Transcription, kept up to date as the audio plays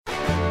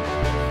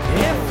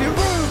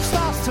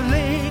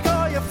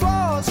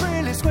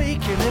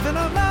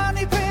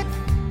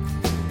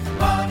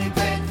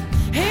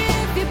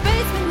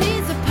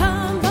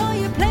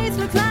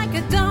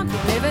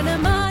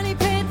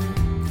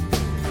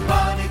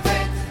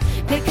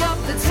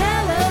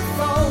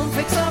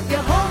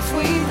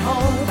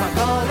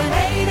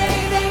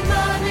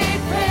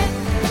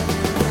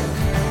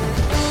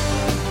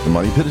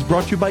Money Pit is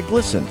brought to you by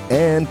Glisten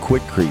and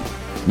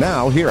Quickcrete.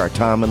 Now, here are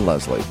Tom and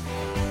Leslie.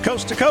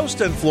 Coast to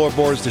coast and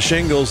floorboards to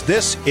shingles,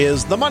 this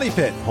is the Money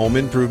Pit Home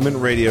Improvement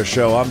Radio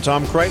Show. I'm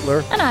Tom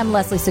Kreitler. And I'm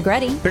Leslie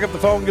Segretti. Pick up the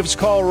phone, give us a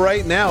call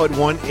right now at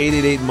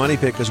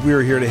 1-888-MONEY-PIT because we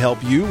are here to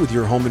help you with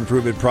your home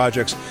improvement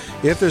projects.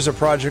 If there's a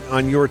project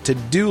on your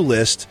to-do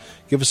list,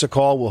 give us a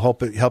call. We'll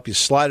help you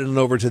slide it on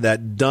over to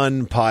that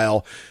done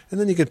pile, and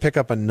then you can pick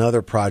up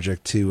another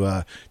project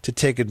to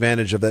take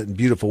advantage of that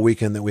beautiful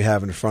weekend that we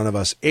have in front of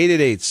us.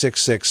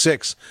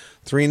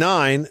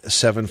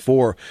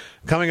 888-666-3974.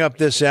 Coming up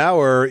this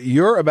hour,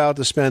 you're about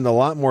to spend a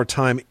lot more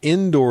time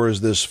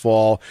indoors this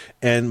fall,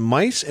 and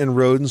mice and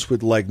rodents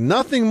would like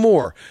nothing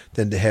more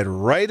than to head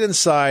right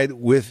inside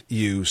with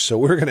you. So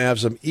we're going to have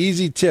some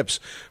easy tips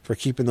for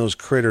keeping those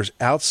critters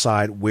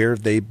outside where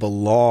they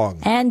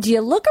belong. And do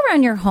you look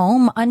around your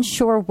home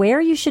unsure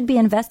where you should be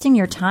investing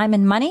your time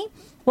and money?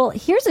 Well,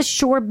 here's a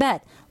sure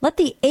bet. Let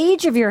the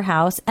age of your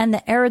house and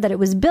the era that it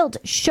was built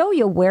show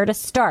you where to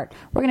start.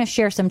 We're going to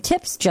share some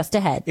tips just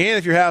ahead. And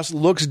if your house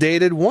looks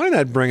dated, why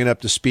not bring it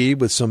up to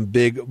speed with some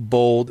big,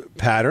 bold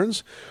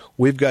patterns?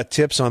 We've got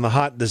tips on the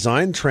hot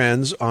design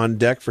trends on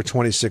deck for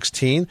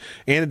 2016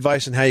 and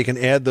advice on how you can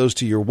add those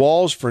to your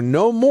walls for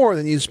no more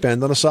than you'd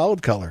spend on a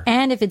solid color.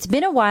 And if it's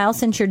been a while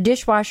since your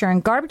dishwasher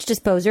and garbage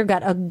disposer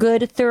got a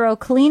good, thorough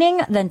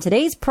cleaning, then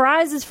today's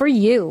prize is for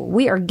you.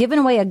 We are giving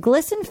away a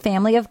Glisten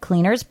Family of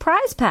Cleaners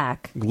prize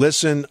pack.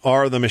 Glisten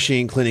are the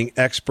machine cleaning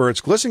experts.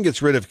 Glisten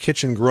gets rid of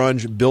kitchen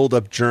grunge,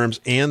 build-up germs,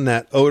 and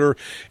that odor.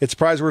 It's a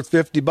prize worth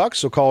 $50,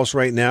 so call us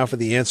right now for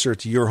the answer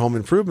to your home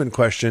improvement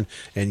question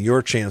and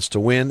your chance to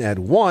win at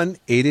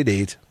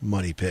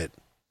 1-888-MONEY-PIT.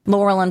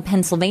 Laurel in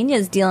Pennsylvania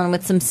is dealing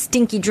with some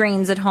stinky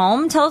drains at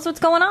home. Tell us what's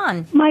going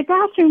on. My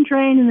bathroom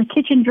drain and the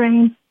kitchen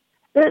drain,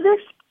 they're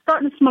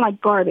starting to smell like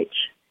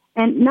garbage.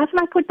 And nothing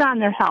I put down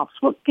there helps.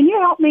 Well, can you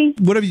help me?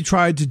 What have you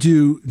tried to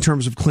do in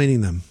terms of cleaning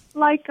them?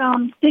 Like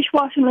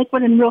dishwashing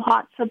liquid and real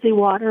hot soapy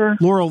water.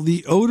 Laurel,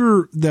 the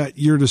odor that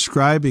you're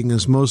describing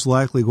is most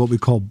likely what we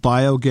call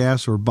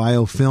biogas or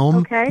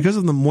biofilm. Okay. Because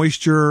of the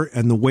moisture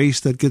and the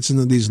waste that gets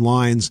into these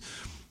lines,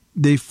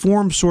 they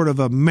form sort of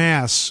a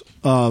mass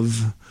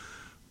of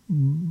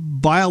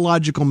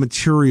biological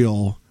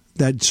material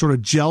that sort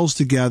of gels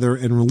together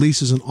and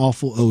releases an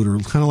awful odor,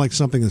 kind of like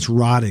something that's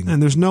rotting. And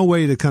there's no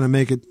way to kind of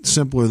make it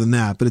simpler than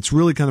that, but it's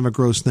really kind of a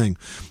gross thing.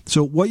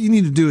 So what you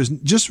need to do is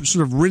just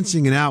sort of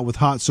rinsing it out with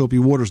hot soapy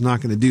water is not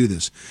going to do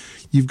this.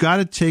 You've got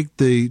to take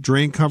the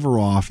drain cover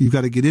off. You've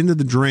got to get into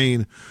the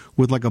drain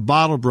with like a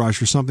bottle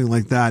brush or something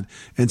like that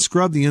and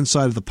scrub the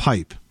inside of the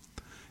pipe.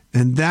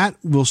 And that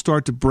will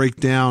start to break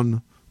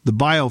down the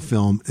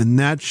biofilm, and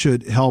that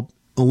should help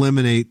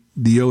eliminate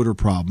the odor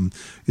problem.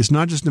 It's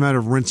not just a matter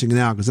of rinsing it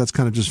out because that's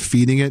kind of just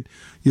feeding it.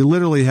 You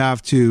literally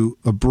have to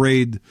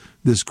abrade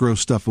this gross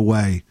stuff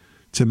away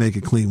to make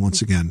it clean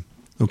once again.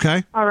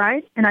 Okay? All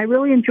right. And I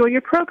really enjoy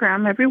your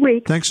program every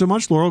week. Thanks so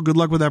much, Laurel. Good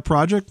luck with that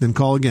project, and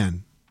call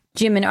again.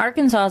 Jim in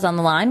Arkansas is on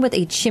the line with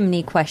a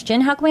chimney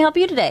question. How can we help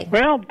you today?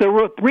 Well,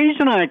 the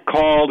reason I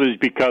called is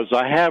because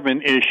I have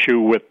an issue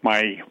with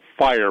my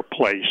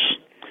fireplace.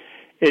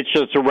 It's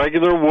just a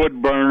regular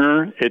wood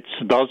burner. It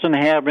doesn't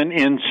have an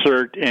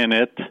insert in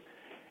it.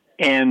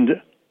 And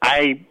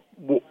I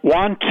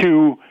want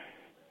to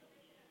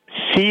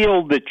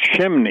seal the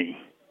chimney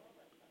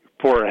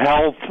for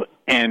health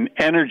and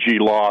energy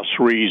loss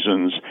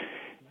reasons.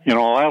 You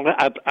know,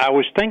 I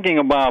was thinking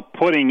about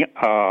putting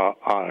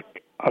a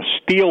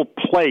steel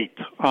plate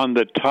on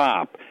the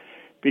top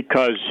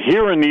because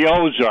here in the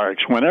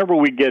Ozarks, whenever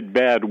we get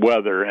bad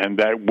weather and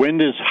that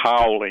wind is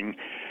howling,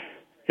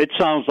 it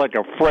sounds like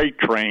a freight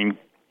train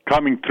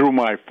coming through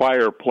my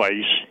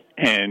fireplace,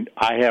 and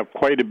I have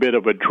quite a bit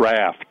of a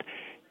draft.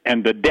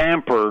 And the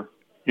damper,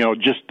 you know,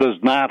 just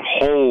does not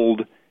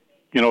hold,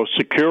 you know,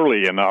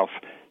 securely enough,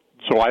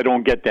 so I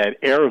don't get that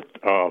air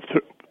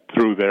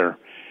through there.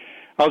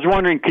 I was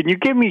wondering, can you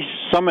give me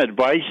some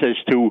advice as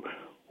to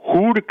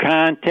who to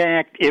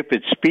contact if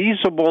it's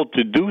feasible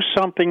to do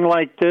something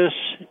like this?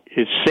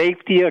 Is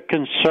safety a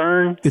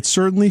concern? It's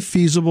certainly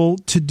feasible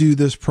to do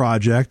this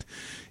project.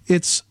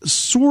 It's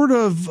sort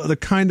of the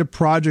kind of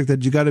project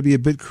that you got to be a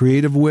bit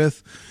creative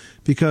with,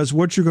 because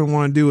what you're going to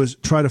want to do is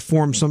try to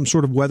form some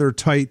sort of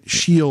weather-tight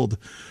shield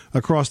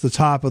across the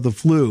top of the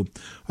flue.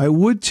 I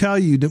would tell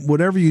you that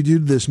whatever you do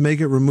to this,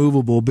 make it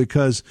removable,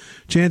 because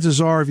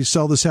chances are if you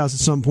sell this house at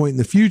some point in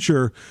the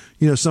future,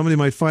 you know, somebody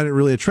might find it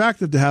really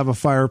attractive to have a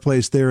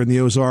fireplace there in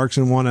the Ozarks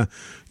and want to,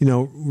 you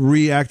know,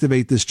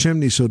 reactivate this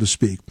chimney, so to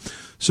speak.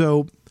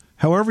 So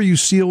however you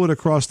seal it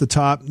across the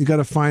top, you got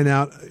to find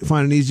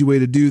an easy way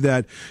to do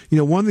that. You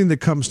know, one thing that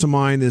comes to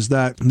mind is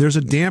that there's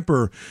a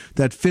damper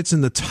that fits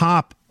in the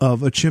top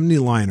of a chimney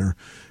liner,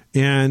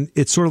 and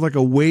it's sort of like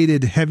a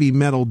weighted heavy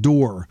metal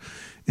door.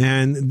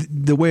 And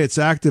the way it's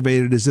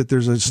activated is that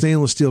there's a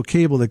stainless steel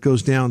cable that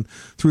goes down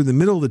through the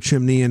middle of the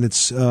chimney, and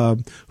it's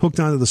hooked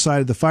onto the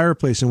side of the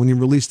fireplace. And when you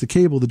release the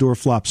cable, the door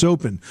flops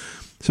open.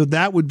 So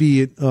that would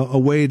be a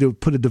way to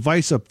put a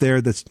device up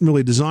there that's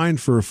really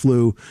designed for a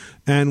flue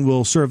and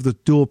will serve the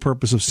dual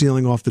purpose of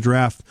sealing off the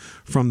draft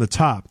from the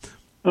top.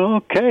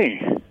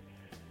 Okay.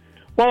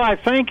 Well, I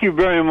thank you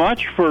very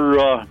much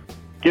for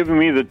giving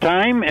me the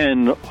time,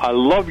 and I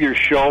love your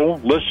show.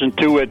 Listen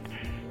to it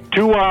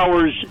 2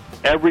 hours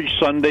every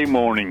Sunday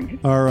morning.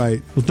 All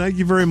right. Well, thank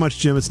you very much,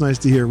 Jim. It's nice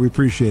to hear. We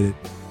appreciate it.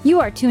 You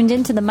are tuned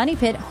into the Money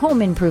Pit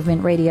Home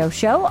Improvement Radio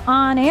Show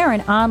on air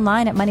and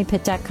online at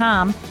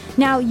moneypit.com.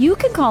 Now, you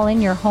can call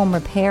in your home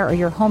repair or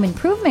your home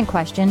improvement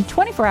question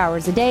 24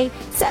 hours a day,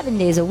 7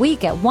 days a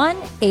week at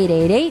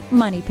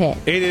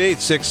 1-888-MONEY-PIT.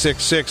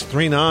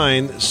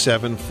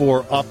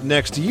 888-666-3974. Up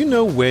next, do you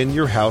know when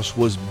your house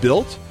was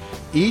built?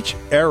 Each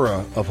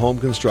era of home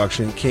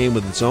construction came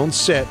with its own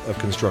set of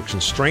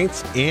construction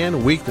strengths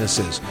and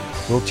weaknesses.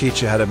 We'll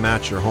teach you how to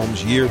match your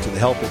home's year to the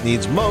help it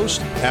needs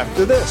most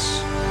after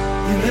this.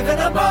 You live in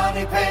a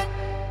money pit.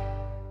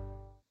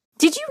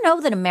 Did you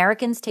know that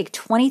Americans take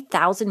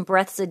 20,000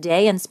 breaths a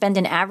day and spend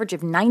an average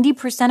of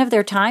 90% of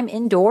their time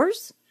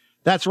indoors?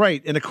 That's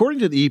right. And according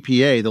to the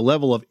EPA, the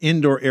level of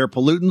indoor air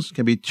pollutants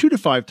can be 2 to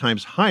 5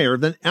 times higher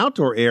than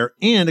outdoor air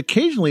and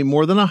occasionally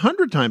more than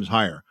 100 times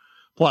higher.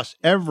 Plus,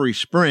 every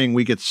spring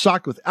we get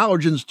socked with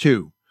allergens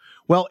too.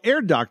 Well,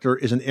 Air Doctor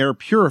is an air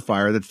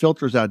purifier that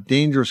filters out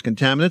dangerous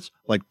contaminants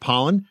like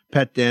pollen,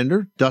 pet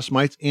dander, dust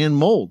mites, and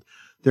mold.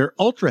 Their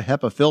Ultra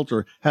HEPA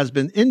filter has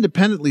been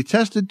independently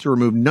tested to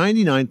remove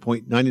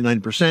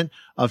 99.99%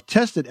 of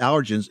tested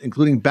allergens,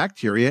 including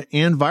bacteria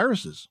and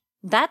viruses.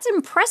 That's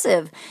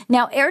impressive.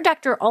 Now, Air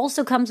Doctor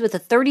also comes with a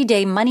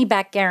 30-day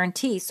money-back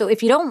guarantee, so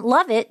if you don't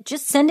love it,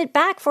 just send it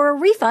back for a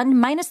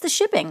refund minus the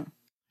shipping.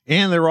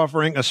 And they're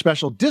offering a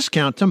special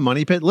discount to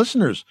Money Pit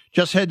listeners.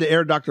 Just head to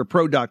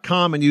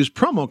airdoctorpro.com and use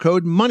promo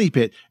code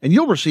MONEYPIT, and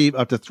you'll receive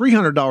up to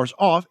 $300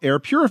 off air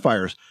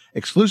purifiers.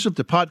 Exclusive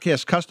to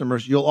podcast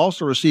customers, you'll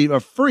also receive a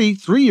free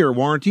 3-year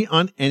warranty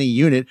on any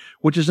unit,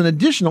 which is an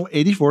additional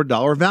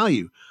 $84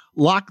 value.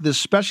 Lock this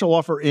special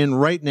offer in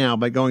right now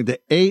by going to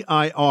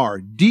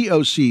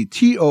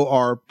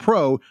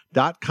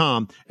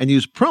airdoctorpro.com and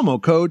use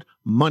promo code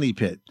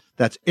MONEYPIT.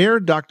 That's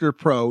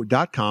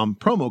airdoctorpro.com,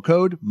 promo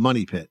code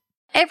MONEYPIT.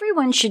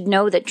 Everyone should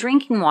know that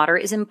drinking water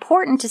is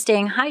important to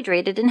staying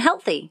hydrated and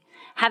healthy.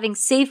 Having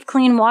safe,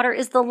 clean water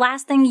is the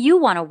last thing you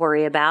want to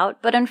worry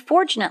about, but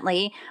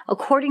unfortunately,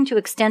 according to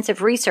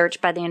extensive research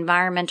by the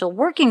Environmental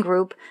Working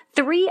Group,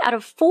 3 out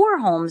of 4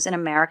 homes in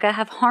America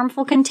have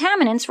harmful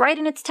contaminants right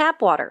in its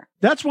tap water.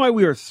 That's why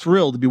we are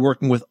thrilled to be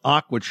working with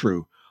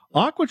AquaTrue.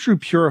 AquaTrue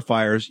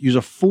purifiers use a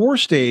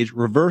 4-stage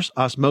reverse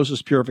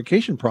osmosis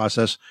purification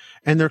process,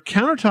 and their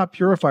countertop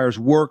purifiers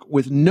work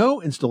with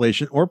no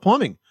installation or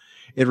plumbing.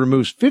 It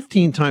removes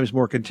 15 times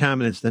more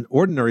contaminants than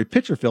ordinary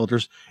pitcher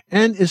filters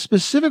and is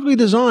specifically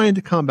designed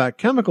to combat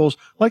chemicals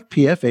like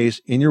PFAS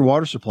in your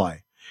water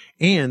supply.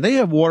 And they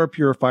have water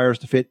purifiers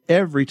to fit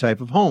every type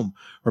of home,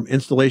 from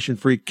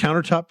installation-free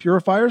countertop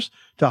purifiers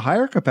to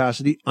higher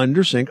capacity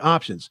under-sink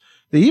options.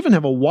 They even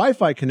have a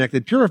Wi-Fi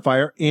connected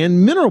purifier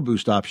and mineral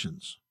boost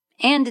options.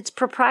 And its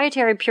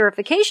proprietary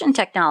purification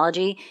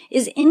technology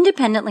is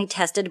independently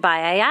tested by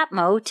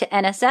IAPMO to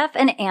NSF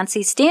and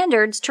ANSI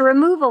standards to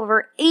remove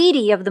over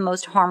 80 of the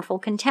most harmful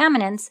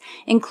contaminants,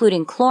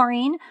 including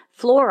chlorine,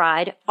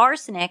 fluoride,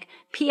 arsenic,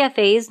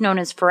 PFAs known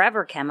as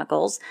forever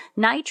chemicals,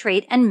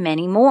 nitrate, and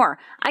many more.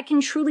 I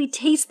can truly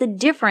taste the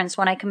difference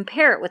when I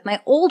compare it with my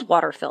old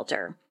water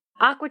filter.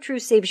 AquaTrue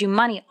saves you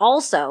money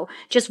also.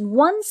 Just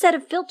one set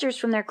of filters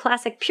from their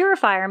classic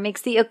purifier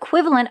makes the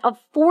equivalent of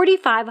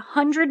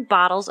 4,500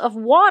 bottles of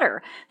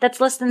water. That's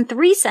less than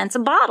 3 cents a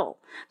bottle.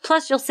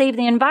 Plus, you'll save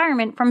the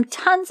environment from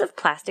tons of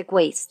plastic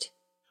waste.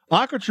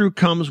 AquaTrue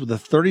comes with a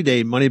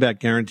 30-day money-back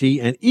guarantee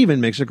and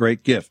even makes a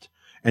great gift.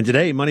 And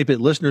today, Money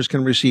Pit listeners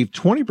can receive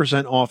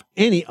 20% off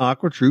any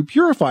AquaTrue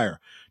purifier.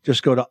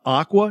 Just go to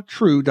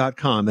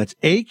aquatrue.com. That's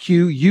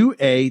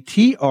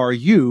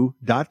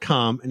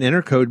AQUATRU.com and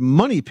enter code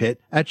MONEYPIT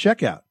at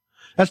checkout.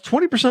 That's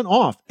 20%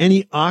 off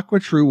any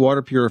AquaTrue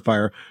water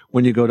purifier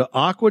when you go to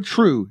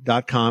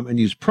aquatrue.com and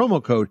use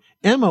promo code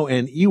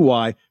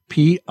MONEYPIT.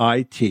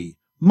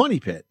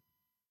 MONEYPIT.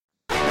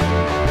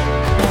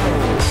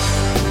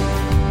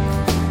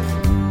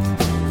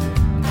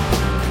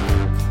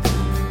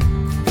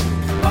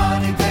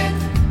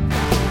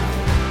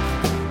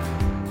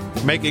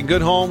 Making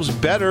good homes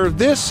better.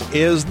 This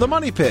is the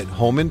Money Pit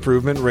Home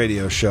Improvement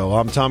Radio Show.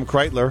 I'm Tom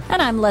Kreitler.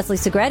 And I'm Leslie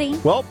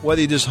Segretti. Well,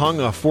 whether you just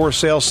hung a for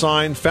sale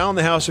sign, found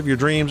the house of your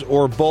dreams,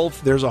 or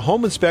both, there's a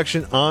home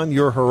inspection on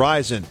your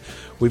horizon.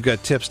 We've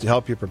got tips to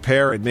help you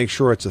prepare and make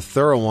sure it's a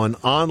thorough one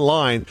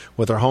online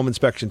with our home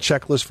inspection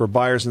checklist for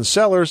buyers and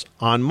sellers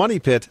on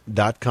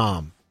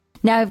moneypit.com.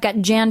 Now I've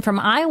got Jan from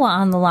Iowa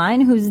on the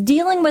line who's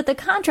dealing with a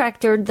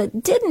contractor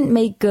that didn't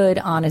make good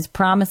on his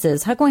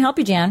promises. How can we help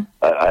you, Jan?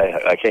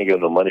 I can't get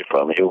no money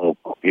from him.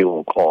 He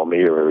won't call me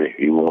or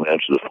he won't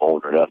answer the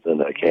phone or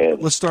nothing. I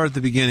can't. Let's start at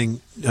the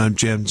beginning,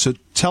 Jan. So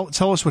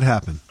tell us what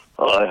happened.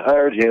 I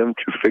hired him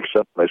to fix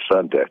up my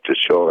sun deck, to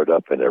shore it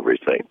up and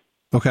everything.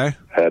 Okay.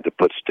 Had to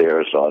put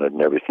stairs on it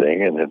and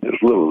everything, and there's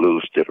little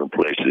loose different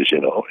places, you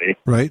know.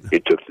 Right.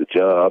 He took the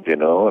job, you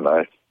know, and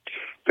I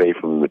pay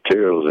for the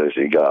materials as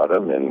he got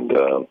them, and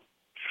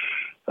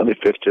Let me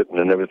fix it, and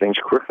then everything's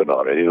crooked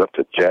on it. He left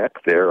a jack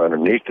there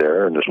underneath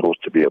there, and there's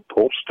supposed to be a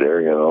post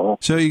there,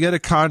 So you get a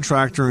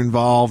contractor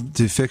involved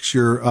to fix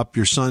your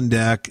sun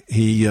deck.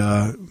 He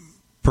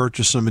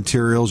purchased some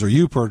materials, or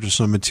you purchased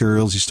some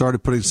materials. He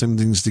started putting some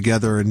things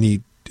together, and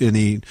he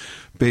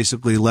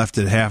basically left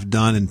it half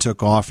done and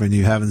took off, and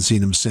you haven't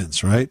seen him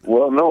since, right?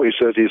 Well, no, he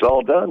says he's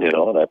all done,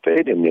 and I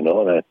paid him, and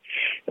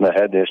I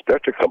had the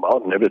inspector come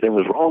out, and everything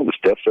was wrong. The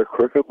steps are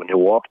crooked. When you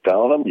walk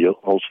down them, you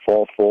almost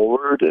fall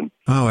forward. And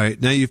all right,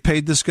 now you've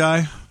paid this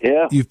guy?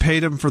 Yeah. You've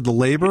paid him for the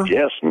labor?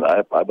 Yes, and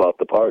I bought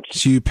the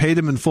parts. So you paid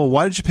him in full.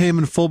 Why did you pay him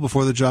in full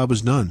before the job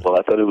was done? Well,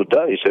 I thought it was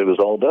done. He said it was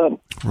all done.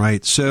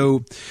 Right.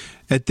 So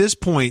at this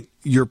point,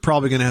 you're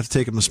probably going to have to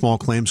take him to small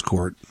claims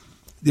court.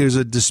 There's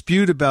a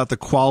dispute about the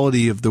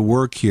quality of the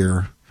work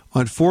here.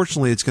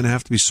 Unfortunately, it's going to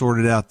have to be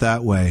sorted out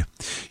that way.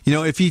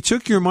 If he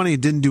took your money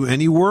and didn't do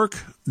any work,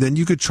 then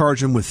you could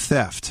charge him with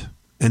theft.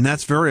 And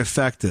that's very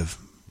effective,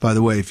 by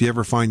the way. If you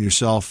ever find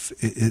yourself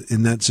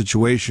in that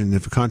situation,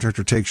 if a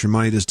contractor takes your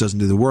money, just doesn't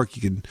do the work,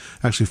 you can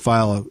actually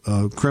file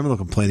a criminal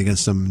complaint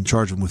against them and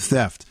charge him with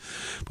theft.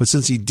 But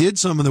since he did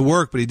some of the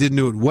work, but he didn't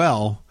do it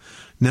well,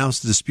 now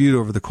it's a dispute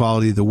over the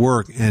quality of the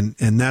work, and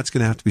that's going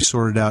to have to be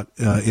sorted out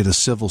in a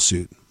civil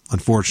suit.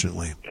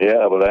 Unfortunately.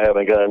 Yeah, but I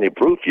haven't got any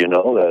proof,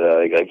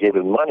 that I gave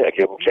him money. I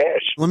gave him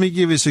cash. Let me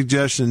give you a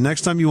suggestion.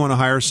 Next time you want to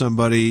hire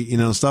somebody,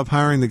 stop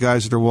hiring the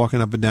guys that are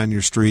walking up and down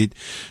your street.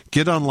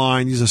 Get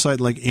online, use a site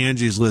like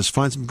Angie's List.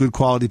 Find some good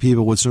quality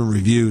people with some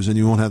reviews, and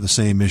you won't have the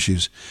same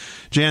issues.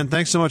 Jan,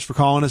 thanks so much for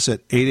calling us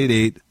at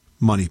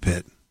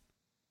 888-MONEY-PIT.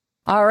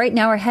 All right,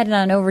 now we're heading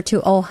on over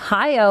to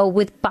Ohio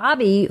with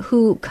Bobby,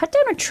 who cut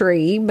down a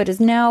tree but is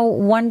now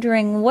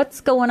wondering what's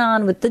going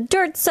on with the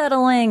dirt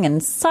settling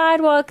and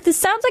sidewalk. This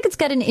sounds like it's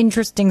got an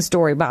interesting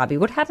story, Bobby.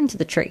 What happened to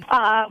the tree?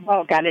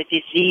 Got a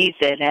disease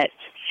in it,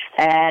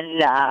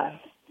 and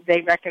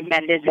they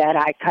recommended that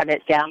I cut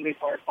it down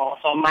before it falls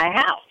on my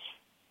house.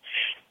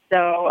 So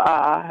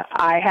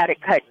I had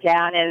it cut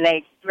down, and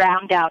they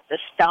ground out the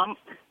stump,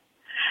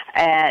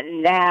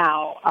 and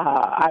now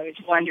I was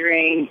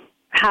wondering,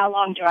 how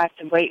long do I have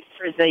to wait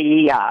for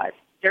the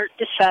dirt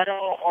to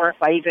settle, or if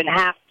I even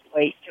have to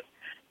wait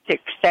to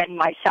extend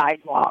my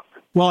sidewalk?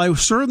 Well, I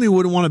certainly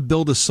wouldn't want to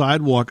build a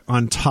sidewalk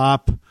on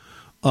top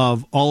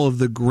of all of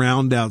the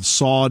ground out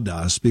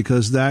sawdust,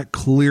 because that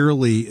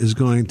clearly is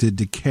going to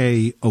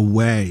decay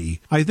away.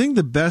 I think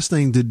the best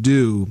thing to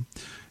do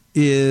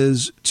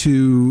is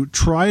to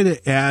try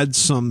to add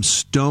some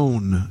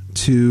stone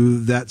to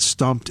that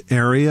stumped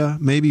area,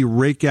 maybe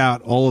rake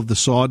out all of the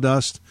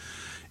sawdust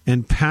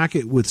and pack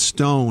it with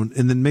stone,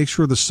 and then make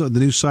sure the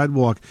new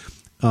sidewalk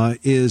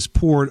is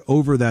poured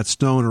over that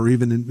stone, or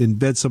even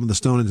embed some of the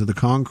stone into the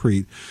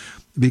concrete,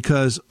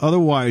 because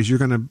otherwise you're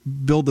going to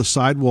build the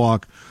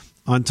sidewalk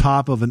on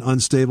top of an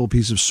unstable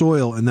piece of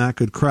soil, and that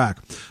could crack.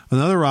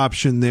 Another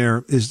option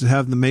there is to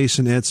have the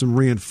mason add some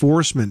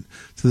reinforcement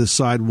to the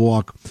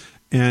sidewalk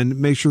and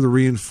make sure the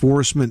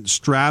reinforcement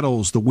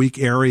straddles the weak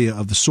area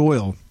of the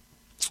soil,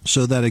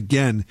 so that,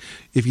 again,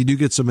 if you do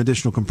get some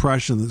additional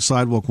compression, the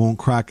sidewalk won't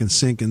crack and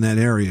sink in that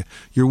area.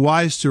 You're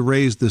wise to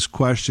raise this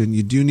question.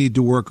 You do need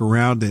to work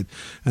around it,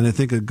 and I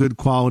think a good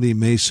quality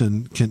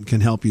mason can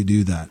help you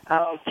do that.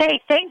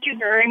 Okay, thank you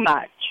very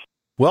much.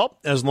 Well,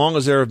 as long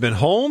as there have been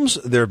homes,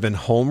 there have been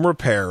home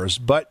repairs.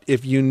 But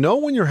if you know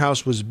when your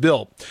house was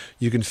built,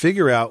 you can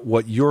figure out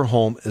what your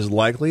home is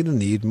likely to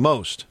need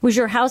most. Was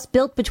your house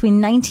built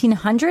between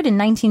 1900 and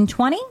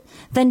 1920?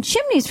 Then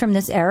chimneys from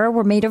this era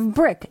were made of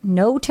brick,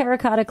 no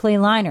terracotta clay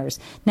liners.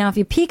 Now, if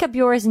you peek up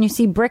yours and you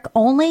see brick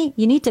only,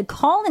 you need to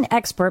call an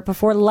expert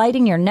before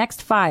lighting your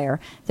next fire.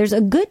 There's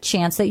a good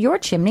chance that your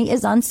chimney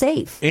is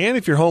unsafe. And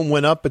if your home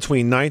went up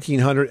between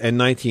 1900 and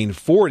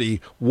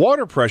 1940,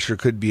 water pressure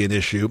could be an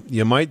issue.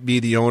 You might be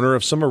the owner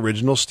of some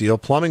original steel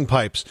plumbing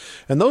pipes,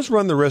 and those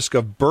run the risk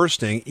of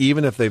bursting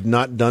even if they've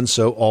not done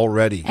so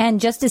already. And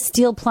just as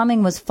steel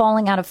plumbing was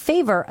falling out of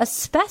favor,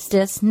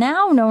 asbestos,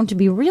 now known to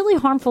be really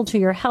harmful to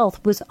your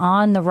health, was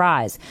on the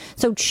rise.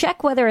 So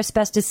check whether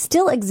asbestos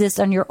still exists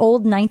on your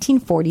old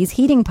 1940s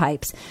heating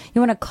pipes.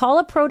 You want to call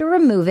a pro to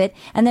remove it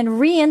and then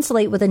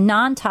re-insulate with a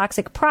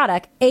non-toxic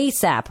product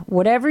ASAP.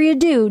 Whatever you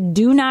do,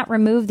 do not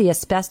remove the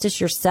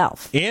asbestos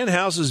yourself. And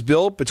houses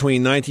built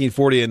between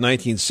 1940 and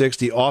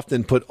 1960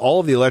 often put all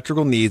of the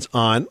electrical needs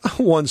on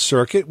one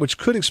circuit, which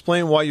could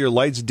explain why your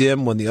lights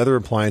dim when the other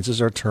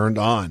appliances are turned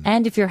on.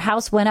 And if your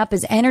house went up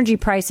as energy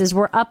prices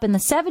were up in the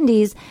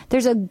 70s,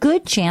 there's a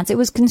good chance it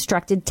was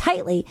constructed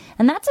tightly,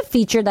 and that's a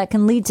feature that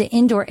can lead to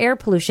indoor air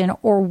pollution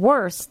or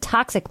worse,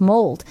 toxic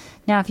mold.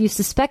 Now, if you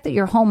suspect that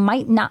your home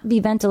might not be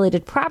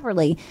ventilated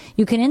properly,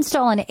 you can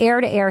install an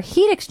air-to-air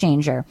heat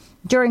exchanger.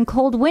 During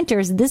cold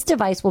winters, this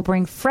device will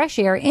bring fresh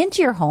air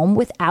into your home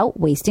without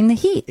wasting the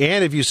heat.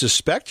 And if you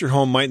suspect your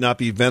home might not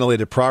be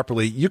ventilated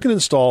properly, you can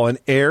install an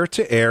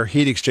air-to-air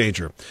heat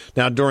exchanger.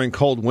 Now, during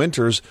cold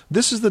winters,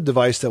 this is the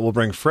device that will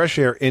bring fresh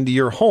air into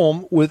your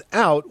home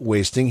without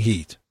wasting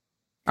heat.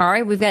 All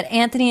right, we've got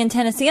Anthony in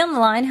Tennessee on the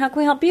line. How can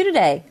we help you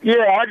today?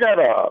 Yeah, I got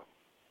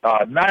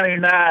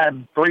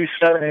 99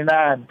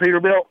 379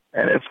 Peterbilt,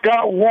 and it's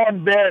got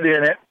one bed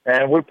in it,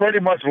 and we pretty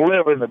much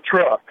live in the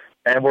truck.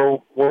 And we're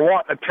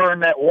wanting to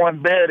turn that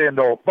one bed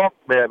into a bunk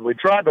bed. We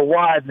tried to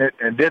widen it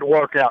and it didn't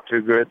work out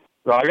too good.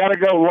 So I got to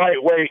go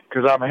lightweight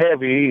because I'm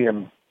heavy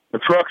and the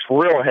truck's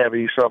real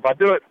heavy. So if I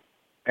do it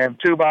in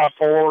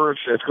 2x4s,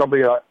 it's going to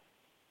be a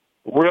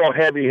real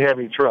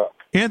heavy truck.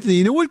 Anthony,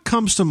 you know what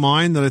comes to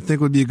mind that I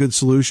think would be a good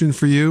solution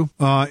for you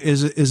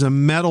is a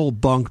metal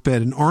bunk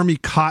bed, an Army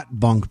cot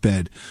bunk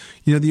bed.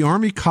 You know, the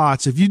Army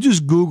cots, if you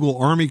just Google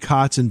Army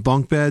cots and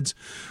bunk beds,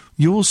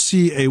 you will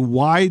see a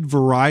wide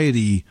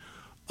variety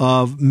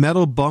of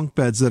metal bunk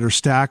beds that are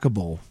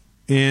stackable.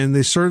 And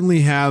they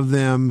certainly have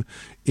them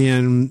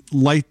in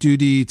light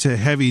duty to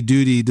heavy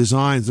duty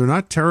designs. They're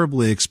not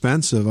terribly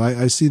expensive.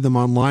 I see them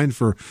online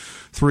for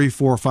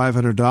 $300,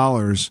 $400,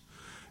 $500.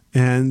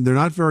 And they're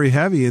not very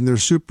heavy, and they're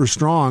super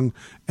strong,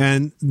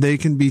 and they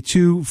can be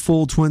two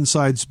full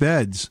twin-size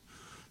beds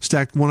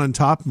stacked one on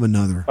top of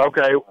another.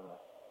 Okay.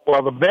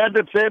 Well, the bed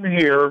that's in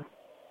here,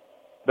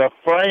 the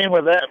frame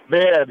of that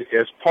bed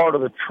is part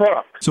of the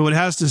truck. So it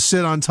has to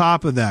sit on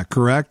top of that,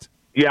 correct?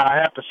 Yeah, I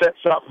have to set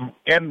something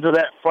into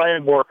that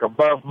framework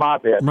above my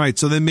bed. Right.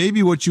 So then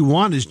maybe what you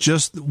want is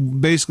just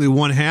basically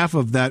one half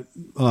of that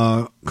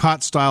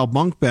cot-style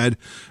bunk bed,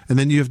 and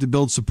then you have to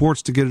build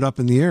supports to get it up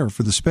in the air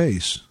for the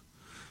space.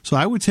 So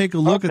I would take a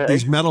look at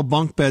these metal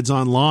bunk beds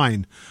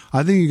online.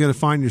 I think you're going to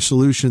find your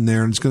solution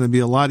there, and it's going to be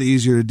a lot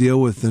easier to deal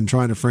with than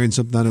trying to frame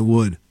something out of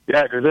wood.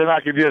 Yeah, because then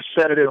I could just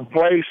set it in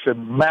place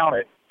and mount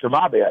it to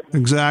my bed.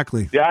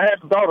 Exactly. Yeah, I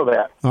hadn't thought of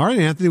that. All right,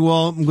 Anthony.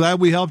 Well, I'm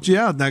glad we helped you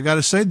out. And I got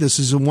to say, this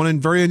is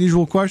one very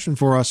unusual question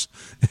for us,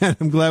 and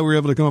I'm glad we were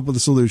able to come up with a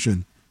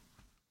solution.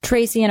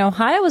 Tracy in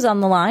Ohio is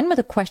on the line with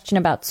a question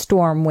about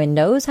storm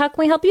windows. How can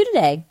we help you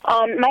today?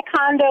 My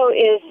condo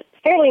is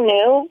fairly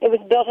new. It was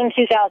built in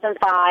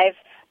 2005.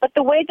 But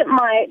the way that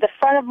the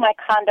front of my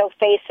condo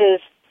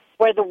faces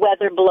where the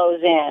weather blows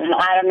in,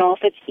 I don't know if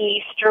it's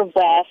east or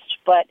west,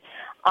 but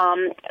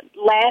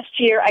last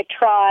year I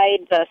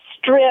tried the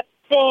strip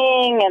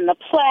thing and the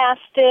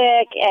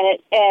plastic,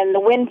 and the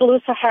wind blew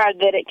so hard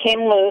that it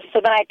came loose. So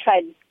then I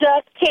tried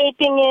duct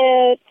taping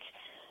it,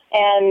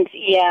 and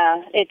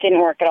yeah, it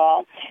didn't work at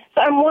all.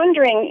 So I'm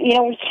wondering,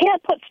 we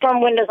can't put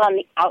storm windows on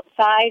the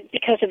outside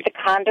because of the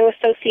condo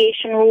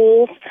association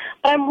rules,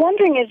 but I'm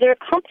wondering, is there a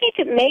company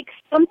that makes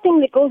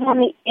something that goes on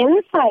the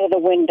inside of the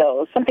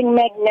windows, something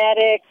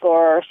magnetic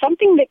or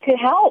something that could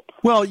help?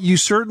 Well, you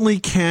certainly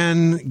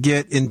can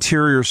get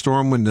interior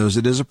storm windows.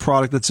 It is a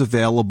product that's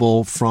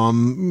available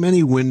from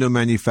many window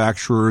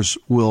manufacturers.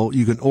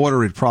 You can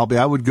order it probably.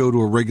 I would go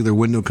to a regular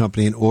window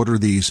company and order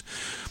these.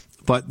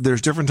 But there's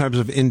different types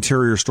of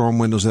interior storm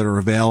windows that are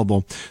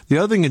available. The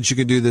other thing that you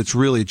can do that's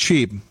really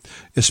cheap,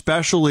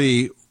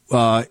 especially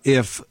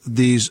if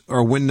these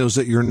are windows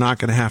that you're not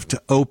going to have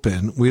to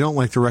open. We don't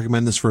like to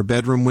recommend this for a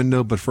bedroom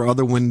window, but for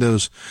other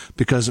windows,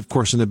 because, of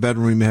course, in a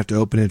bedroom you may have to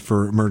open it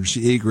for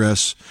emergency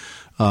egress,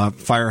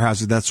 fire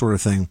hazard, that sort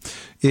of thing,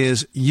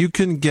 is you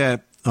can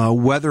get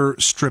weather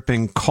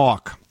stripping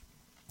caulk.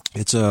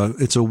 It's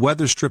a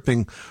weather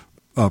stripping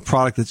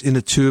product that's in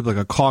a tube, like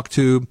a caulk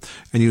tube,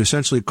 and you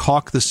essentially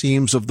caulk the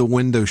seams of the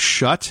window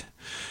shut.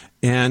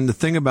 And the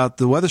thing about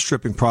the weather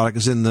stripping product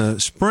is in the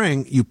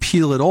spring, you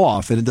peel it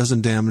off and it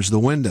doesn't damage the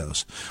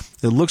windows.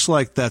 It looks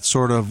like that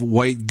sort of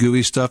white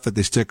gooey stuff that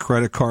they stick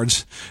credit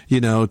cards,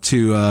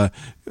 to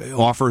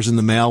offers in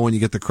the mail when you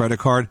get the credit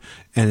card,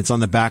 and it's on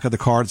the back of the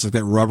card. It's like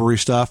that rubbery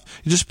stuff.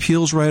 It just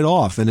peels right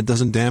off and it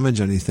doesn't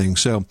damage anything.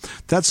 So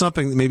that's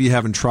something that maybe you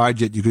haven't tried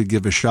yet. You could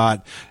give a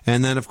shot.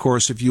 And then, of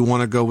course, if you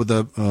want to go with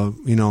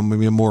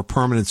maybe a more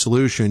permanent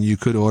solution, you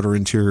could order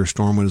interior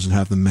storm windows and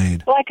have them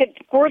made. Well, I could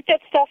squirt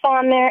that stuff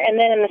on there, and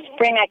then in the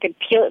spring I could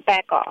peel it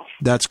back off.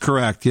 That's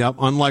correct. Yep.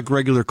 Unlike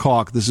regular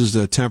caulk, this is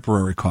a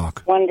temporary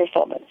caulk.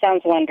 Wonderful. That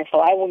sounds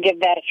wonderful. I will give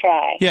that a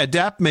try. Yeah,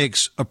 DAP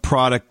makes a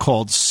product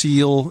called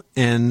Seal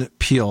and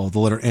Peel, the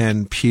letter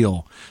N,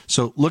 Peel.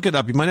 So look it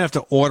up. You might have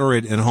to order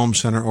it in a home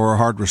center or a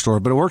hardware store,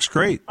 but it works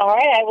great. All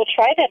right, I will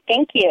try that.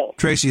 Thank you.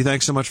 Tracy,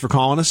 thanks so much for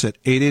calling us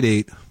at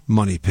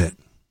 888-MONEY-PIT.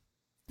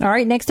 All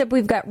right, next up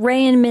we've got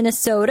Ray in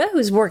Minnesota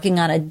who's working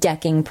on a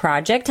decking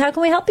project. How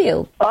can we help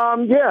you?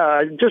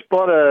 I just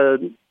bought a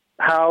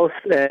house,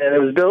 and it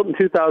was built in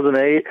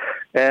 2008,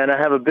 and I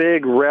have a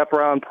big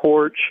wraparound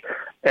porch,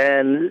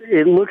 and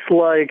it looks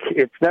like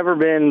it's never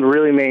been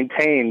really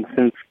maintained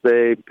since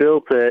they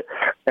built it.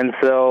 And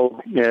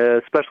so,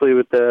 especially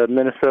with the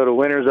Minnesota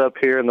winters up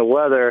here and the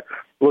weather,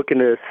 looking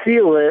to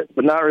seal it,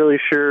 but not really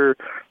sure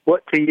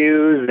what to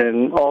use,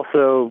 and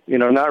also,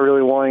 not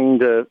really wanting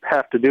to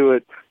have to do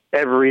it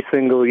every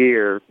single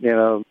year,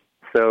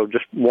 so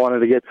just wanted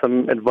to get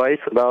some advice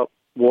about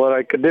what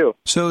I could do.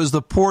 So is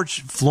the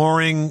porch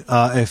flooring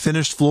a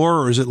finished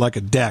floor, or is it like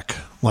a deck,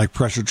 like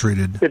pressure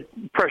treated? It's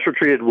pressure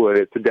treated wood.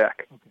 It's a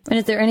deck. And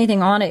is there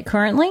anything on it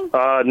currently?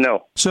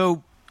 No.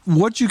 So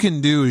what you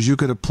can do is you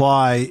could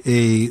apply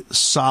a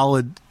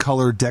solid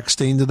color deck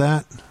stain to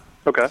that.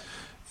 Okay.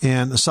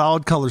 And a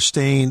solid color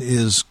stain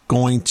is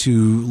going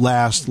to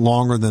last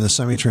longer than a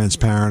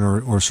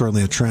semi-transparent or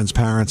certainly a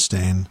transparent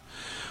stain.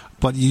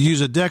 But you use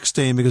a deck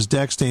stain because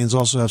deck stains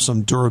also have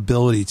some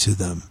durability to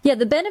them. Yeah,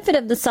 the benefit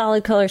of the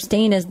solid color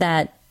stain is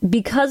that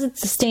because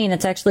it's a stain,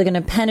 it's actually going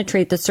to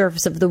penetrate the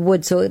surface of the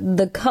wood, so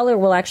the color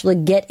will actually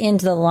get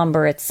into the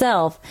lumber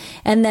itself.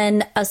 And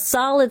then a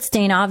solid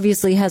stain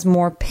obviously has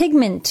more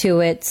pigment to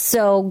it,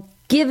 so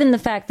given the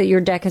fact that your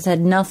deck has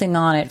had nothing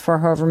on it for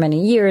however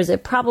many years,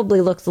 it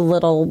probably looks a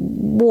little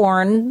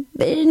worn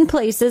in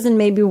places and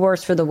maybe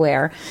worse for the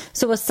wear.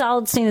 So a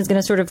solid stain is going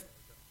to sort of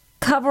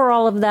cover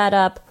all of that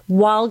up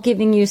while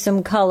giving you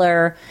some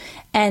color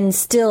and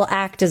still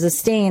act as a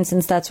stain,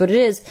 since that's what it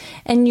is.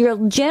 And you're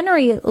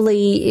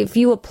generally, if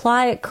you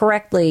apply it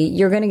correctly,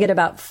 you're going to get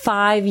about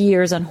 5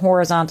 years on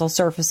horizontal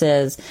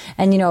surfaces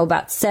and,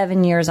 about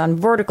 7 years on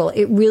vertical.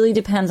 It really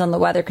depends on the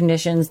weather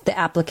conditions, the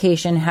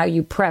application, how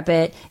you prep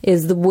it.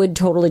 Is the wood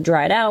totally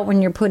dried out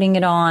when you're putting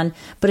it on?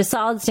 But a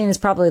solid stain is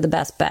probably the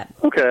best bet.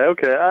 Okay.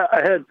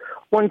 I had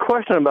one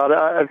question about it.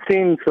 I've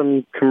seen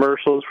some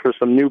commercials for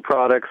some new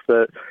products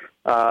that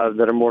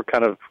are more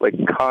kind of like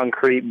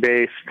concrete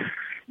based,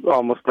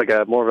 almost like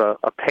more of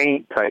a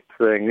paint type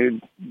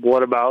thing.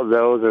 What about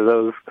those? Are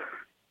those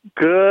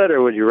good,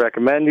 or would you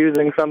recommend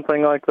using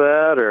something like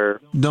that?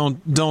 Or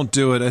don't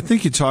do it. I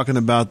think you're talking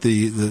about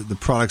the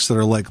products that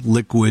are like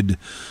liquid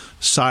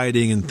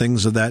siding and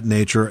things of that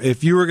nature.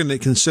 If you were going to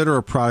consider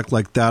a product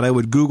like that, I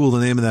would Google the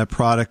name of that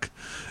product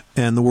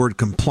and the word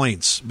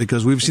complaints,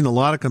 because we've seen a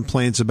lot of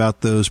complaints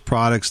about those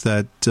products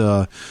that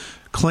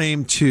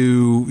claim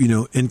to,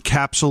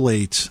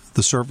 encapsulate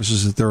the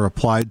surfaces that they're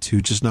applied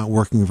to, just not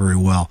working very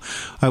well.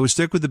 I would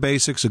stick with the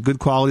basics. A good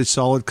quality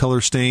solid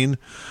color stain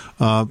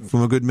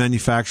from a good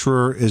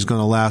manufacturer is going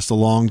to last a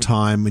long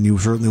time, and you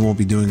certainly won't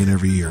be doing it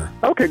every year.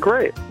 Okay,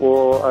 great.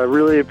 Well, I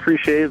really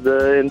appreciate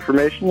the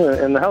information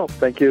and the help.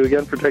 Thank you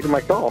again for taking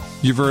my call.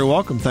 You're very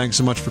welcome. Thanks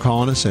so much for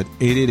calling us at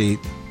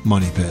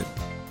 888-MONEY-PIT.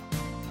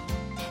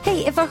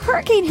 Hey, if a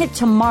hurricane hit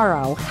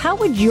tomorrow, how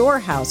would your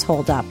house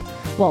hold up?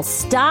 Well,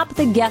 stop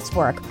the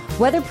guesswork.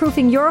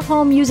 Weatherproofing your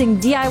home using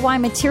DIY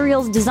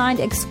materials designed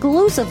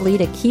exclusively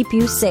to keep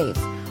you safe.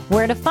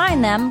 Where to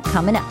find them,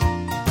 coming up.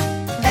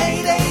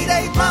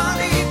 888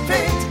 Money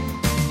Pit.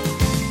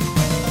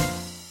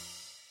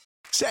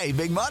 Save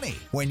big money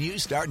when you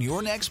start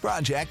your next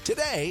project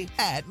today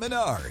at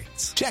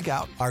Menards. Check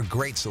out our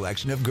great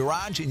selection of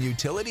garage and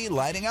utility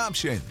lighting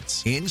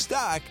options. In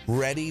stock,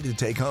 ready to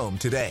take home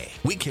today.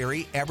 We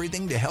carry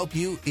everything to help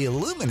you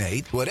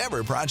illuminate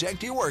whatever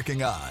project you're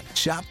working on.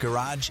 Shop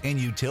garage and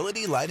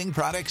utility lighting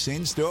products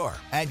in store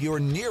at your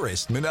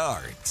nearest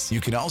Menards.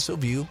 You can also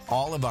view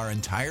all of our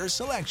entire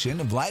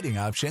selection of lighting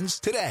options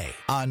today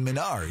on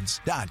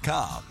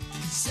Menards.com.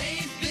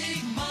 Save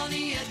big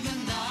money at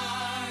Menards.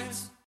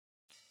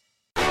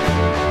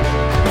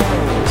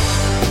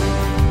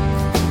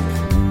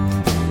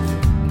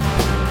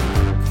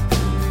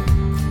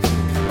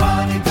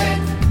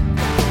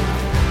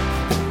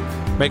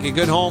 Making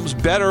good homes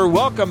better.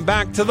 Welcome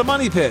back to the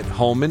Money Pit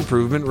Home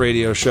Improvement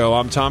Radio Show.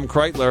 I'm Tom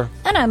Kreitler.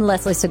 And I'm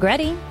Leslie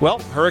Segretti. Well,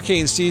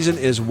 hurricane season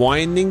is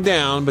winding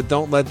down, but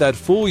don't let that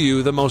fool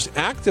you. The most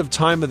active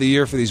time of the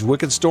year for these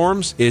wicked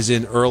storms is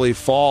in early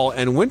fall,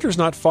 and winter's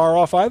not far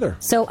off either.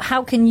 So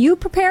how can you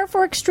prepare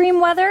for extreme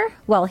weather?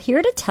 Well,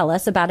 here to tell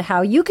us about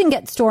how you can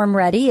get storm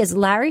ready is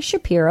Larry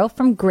Shapiro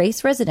from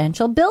Grace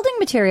Residential Building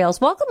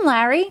Materials. Welcome,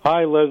 Larry.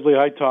 Hi, Leslie.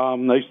 Hi,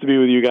 Tom. Nice to be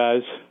with you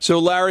guys. So,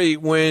 Larry,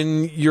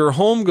 when your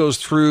home goes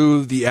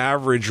through the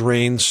average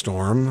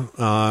rainstorm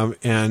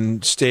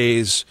and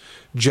stays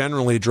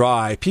generally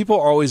dry, people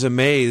are always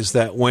amazed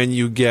that when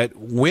you get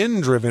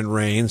wind-driven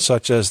rain,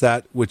 such as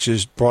that which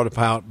is brought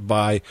about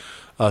by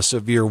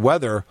severe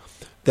weather,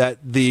 that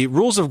the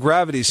rules of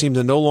gravity seem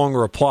to no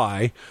longer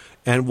apply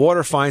and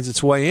water finds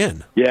its way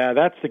in. Yeah,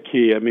 that's the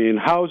key. I mean,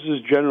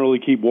 houses generally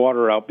keep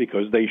water out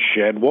because they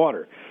shed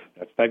water.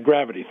 That's that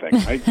gravity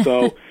thing, right?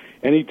 So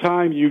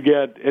anytime you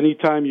get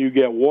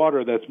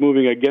water that's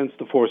moving against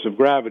the force of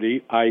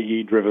gravity,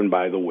 i.e. driven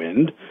by the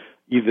wind,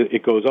 either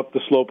it goes up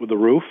the slope of the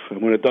roof,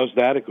 and when it does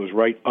that, it goes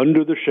right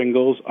under the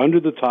shingles,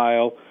 under the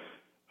tile,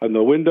 and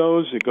the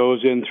windows. It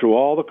goes in through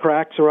all the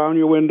cracks around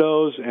your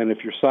windows, and if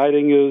your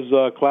siding is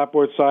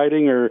clapboard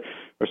siding or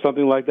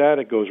something like that,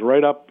 it goes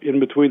right up in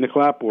between the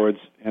clapboards,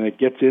 and it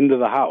gets into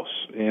the house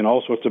in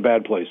all sorts of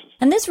bad places.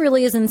 And this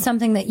really isn't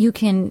something that you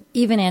can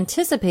even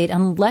anticipate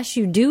unless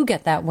you do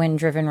get that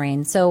wind-driven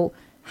rain. So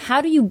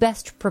how do you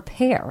best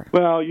prepare?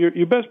 Well,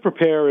 you best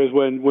prepare is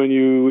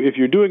if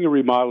you're doing a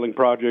remodeling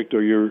project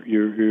or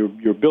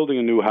you're building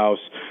a new house,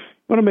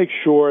 you want to make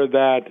sure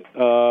that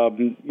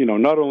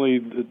not only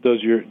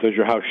does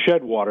your house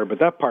shed water, but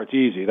that part's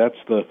easy. That's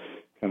the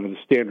kind of the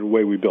standard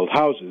way we build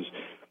houses.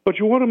 But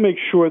you want to make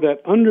sure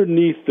that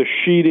underneath the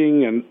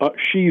sheathing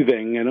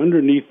and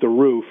underneath the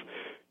roof,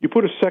 you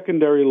put a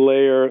secondary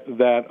layer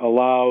that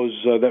allows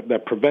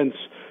that prevents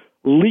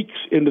leaks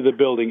into the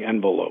building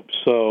envelope.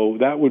 So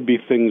that would be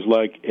things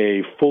like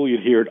a fully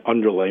adhered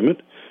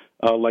underlayment,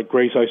 like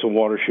Grace Ice and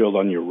Water Shield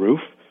on your roof.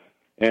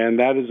 And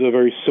that is a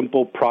very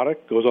simple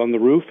product. Goes on the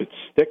roof. It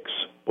sticks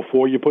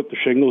before you put the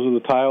shingles or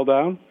the tile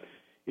down.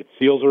 It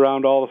seals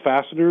around all the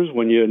fasteners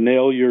when you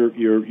nail your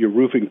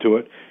roofing to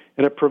it.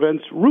 And it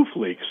prevents roof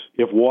leaks.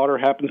 If water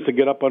happens to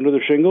get up under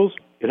the shingles,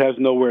 it has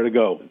nowhere to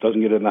go. It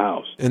doesn't get in the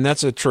house. And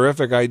that's a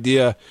terrific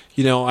idea.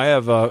 You know, I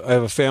have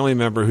a family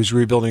member who's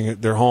rebuilding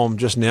their home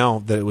just now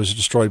that it was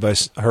destroyed by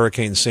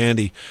Hurricane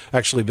Sandy,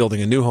 actually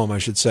building a new home, I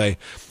should say.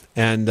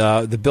 And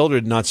the builder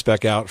did not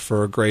spec out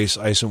for a Grace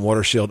Ice and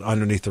Water Shield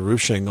underneath the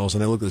roof shingles.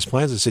 And I looked at his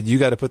plans and said, you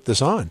got to put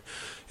this on.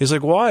 He's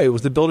like, why?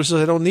 The builder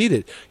says, I don't need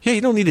it. Yeah,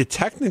 you don't need it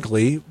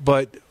technically,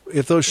 but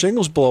if those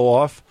shingles blow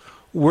off,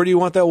 where do you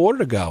want that water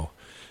to go?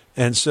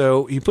 And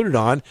so he put it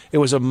on. It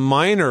was a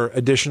minor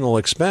additional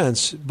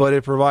expense, but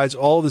it provides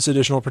all this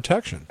additional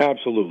protection.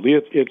 Absolutely,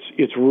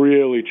 it's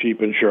really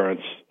cheap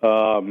insurance,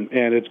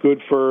 and it's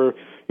good for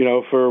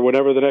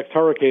whenever the next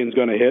hurricane is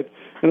going to hit.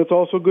 And it's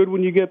also good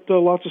when you get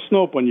lots of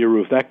snow up on your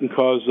roof. That can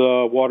cause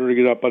water to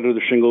get up under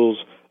the shingles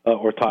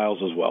or tiles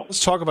as well.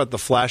 Let's talk about the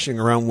flashing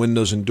around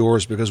windows and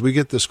doors, because we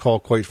get this call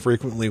quite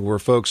frequently where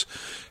folks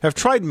have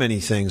tried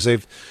many things.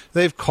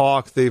 They've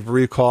caulked, they've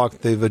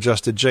recaulked, they've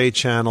adjusted J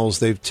channels,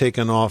 they've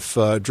taken off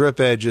drip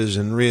edges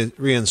and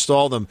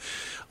reinstalled them.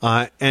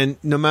 And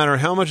no matter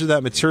how much of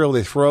that material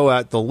they throw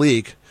at the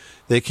leak,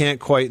 they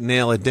can't quite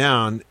nail it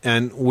down.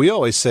 And we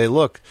always say,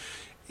 look,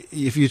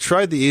 if you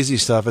tried the easy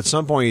stuff, at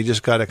some point you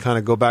just got to kind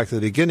of go back to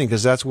the beginning,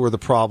 because that's where the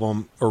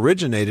problem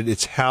originated.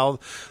 It's how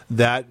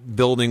that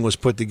building was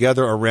put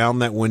together around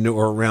that window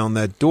or around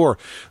that door.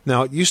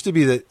 Now, it used to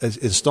be that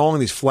installing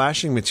these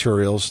flashing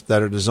materials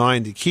that are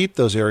designed to keep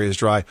those areas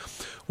dry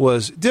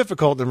was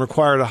difficult and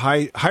required a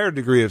higher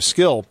degree of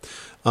skill.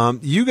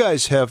 You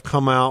guys have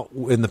come out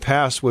in the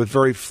past with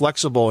very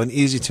flexible and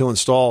easy to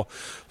install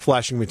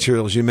flashing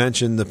materials. You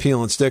mentioned the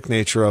peel and stick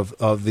nature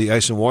of the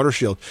Ice and Water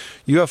Shield.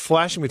 You have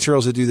flashing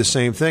materials that do the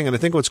same thing. And I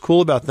think what's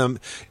cool about them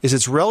is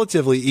it's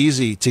relatively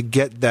easy to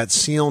get that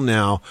seal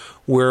now,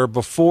 where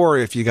before,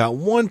 if you got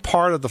one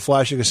part of the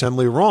flashing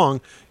assembly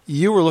wrong,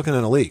 you were looking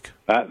at a leak.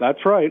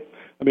 That's right.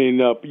 I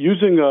mean,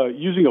 using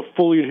a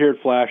fully adhered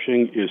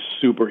flashing is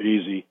super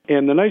easy.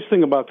 And the nice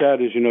thing about that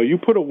is, you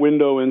put a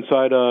window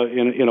inside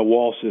in a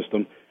wall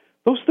system,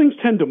 those things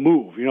tend to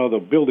move.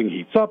 The building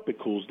heats up, it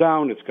cools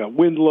down, it's got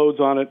wind loads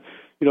on it.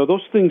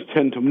 Those things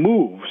tend to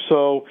move.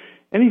 So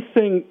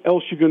anything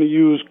else you're going to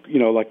use,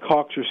 like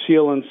caulks or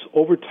sealants,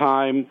 over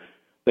time,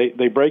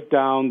 they break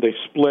down, they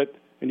split,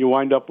 and you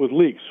wind up with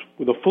leaks.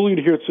 With a fully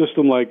adhered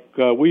system like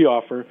we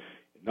offer,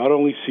 it not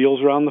only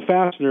seals around the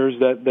fasteners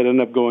that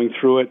end up going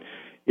through it,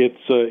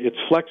 it's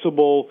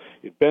flexible,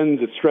 it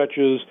bends, it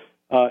stretches,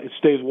 it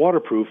stays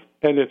waterproof,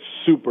 and it's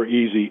super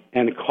easy,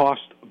 and it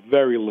costs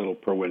very little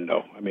per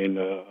window. I mean,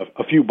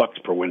 a few bucks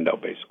per window,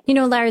 basically.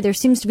 Larry, there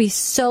seems to be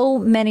so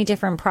many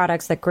different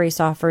products that Grace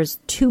offers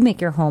to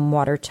make your home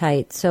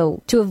watertight.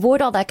 So to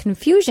avoid all that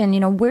confusion,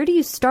 where do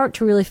you start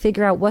to really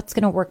figure out what's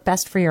going to work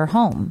best for your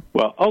home?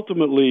 Well,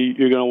 ultimately,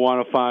 you're going to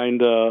want to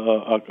find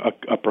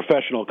a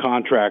professional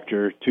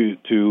contractor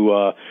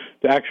to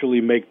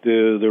actually make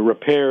the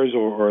repairs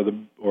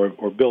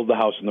or build the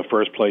house in the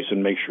first place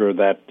and make sure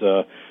that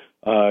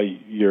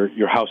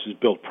your house is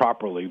built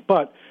properly.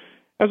 But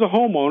as a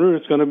homeowner,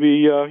 it's going to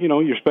be,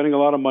 you're spending a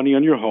lot of money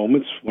on your home.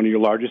 It's one of your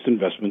largest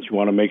investments. You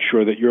want to make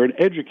sure that you're an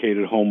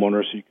educated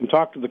homeowner so you can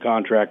talk to the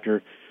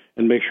contractor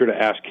and make sure to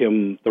ask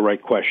him the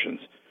right questions.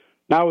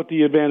 Now, with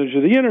the advantage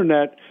of the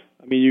Internet,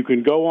 you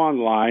can go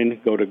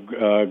online, go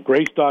to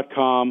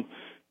grace.com,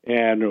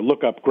 and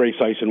look up Grace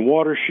Ice and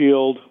Water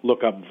Shield,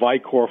 look up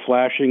Vicor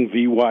Flashing,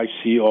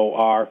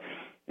 VYCOR,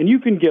 and you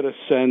can get a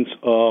sense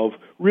of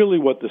really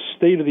what the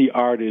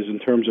state-of-the-art is in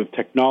terms of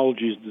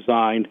technologies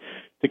designed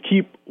to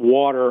keep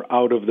water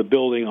out of the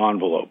building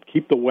envelope,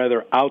 keep the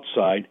weather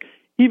outside,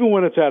 even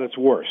when it's at its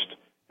worst.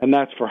 And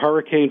that's for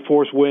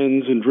hurricane-force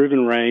winds and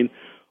driven rain.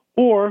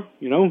 Or,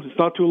 it's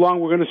not too long,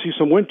 we're going to see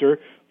some winter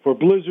for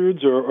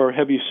blizzards or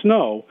heavy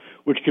snow,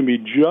 which can be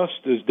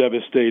just as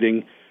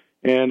devastating.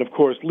 And, of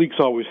course, leaks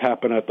always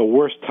happen at the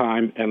worst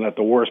time and at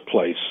the worst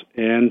place.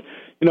 And,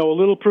 a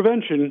little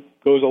prevention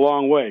goes a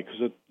long way,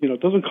 because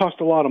it doesn't cost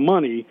a lot of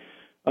money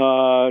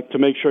to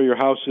make sure your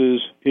house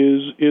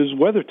is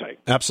weather tight.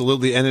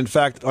 Absolutely. And in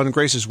fact, on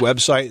Grace's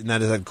website, and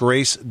that is at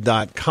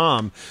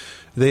grace.com,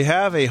 they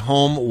have a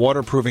home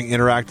waterproofing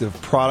interactive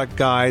product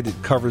guide. It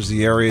covers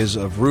the areas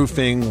of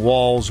roofing,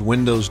 walls,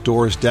 windows,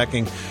 doors,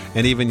 decking,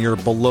 and even your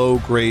below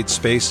grade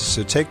spaces.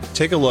 So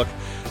take a look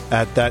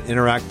at that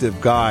interactive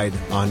guide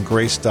on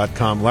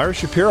grace.com. Larry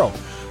Shapiro,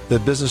 the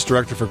business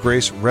director for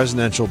Grace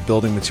Residential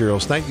Building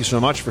Materials. Thank you so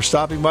much for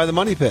stopping by the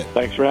Money Pit.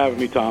 Thanks for having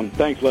me, Tom.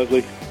 Thanks,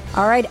 Leslie.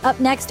 All right, up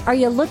next, are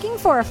you looking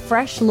for a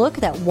fresh look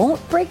that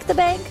won't break the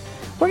bank?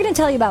 We're going to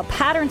tell you about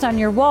patterns on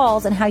your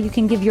walls and how you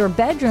can give your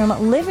bedroom,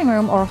 living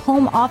room, or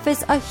home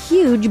office a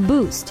huge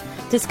boost.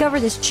 Discover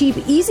this cheap,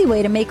 easy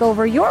way to make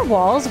over your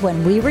walls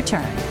when we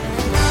return.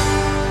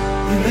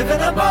 You live in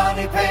a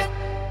money pit.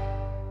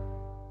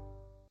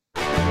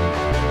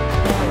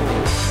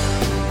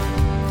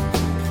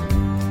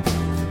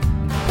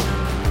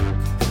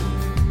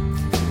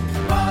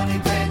 Money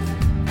pit.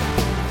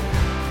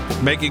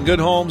 Making good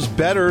homes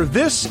better.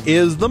 This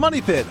is the Money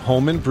Pit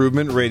Home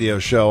Improvement Radio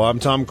Show. I'm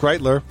Tom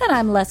Kreitler. And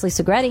I'm Leslie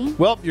Segretti.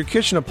 Well, your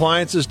kitchen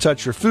appliances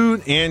touch your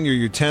food and your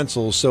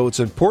utensils, so it's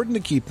important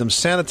to keep them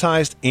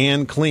sanitized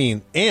and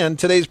clean. And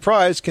today's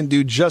prize can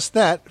do just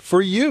that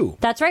for you.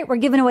 That's right. We're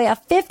giving away a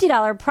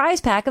 $50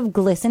 prize pack of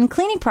Glisten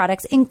cleaning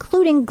products,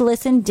 including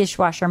Glisten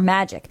Dishwasher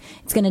Magic.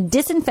 It's going to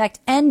disinfect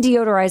and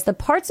deodorize the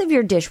parts of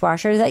your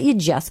dishwasher that you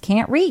just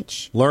can't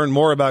reach. Learn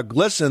more about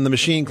Glisten, the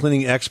machine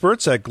cleaning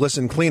experts, at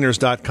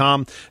GlistenCleaners.com.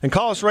 And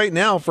call us right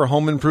now for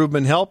home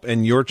improvement help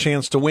and your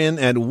chance to win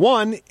at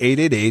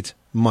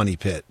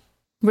 1-888-MONEY-PIT.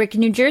 Rick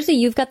in New Jersey,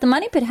 you've got the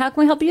Money Pit. How can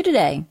we help you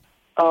today?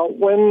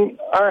 When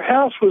our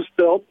house was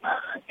built,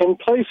 in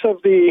place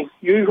of the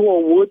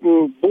usual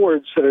wooden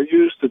boards that are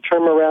used to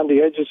trim around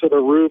the edges of the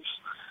roofs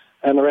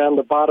and around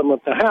the bottom of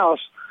the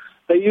house,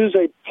 they use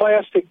a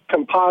plastic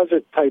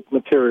composite type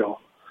material.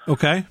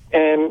 Okay.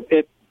 And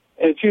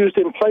it's used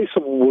in place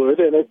of wood,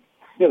 and it,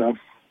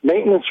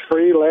 maintenance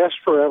free, lasts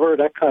forever,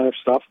 that kind of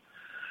stuff.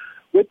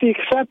 With the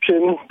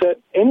exception that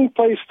any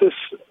place this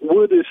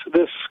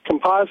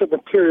composite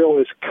material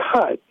is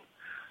cut,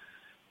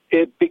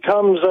 it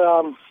becomes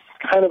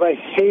kind of a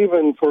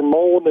haven for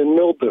mold and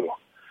mildew.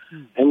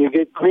 And you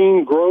get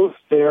green growth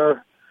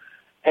there,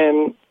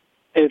 and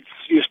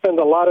you spend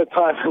a lot of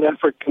time and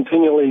effort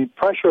continually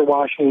pressure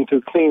washing to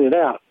clean it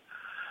out.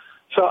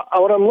 So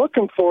what I'm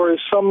looking for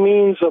is some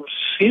means of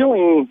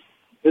sealing.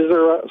 Is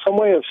there some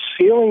way of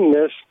sealing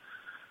this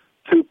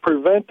to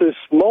prevent this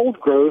mold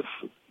growth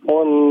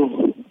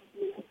on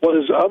what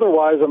is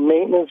otherwise a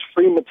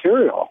maintenance-free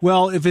material?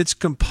 Well, if it's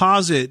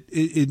composite,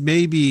 it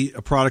may be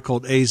a product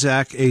called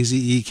AZEK,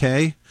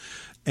 A-Z-E-K,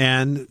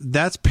 and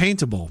that's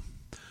paintable.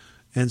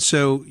 And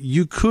so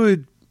you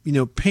could,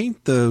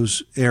 paint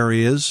those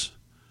areas,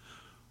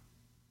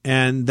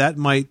 and that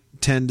might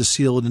tend to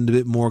seal it in a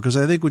bit more, because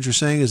I think what you're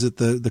saying is that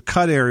the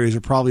cut areas are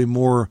probably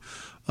more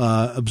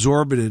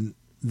absorbent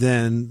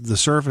than the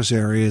surface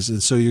areas,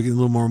 and so you're getting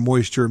a little more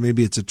moisture.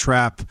 Maybe it's a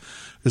trap.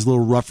 There's a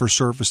little rougher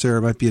surface there.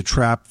 It might be a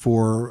trap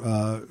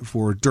for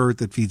dirt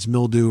that feeds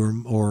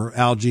mildew or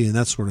algae and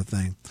that sort of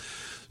thing.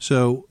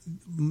 So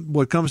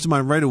what comes to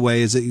mind right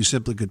away is that you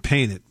simply could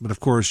paint it. But, of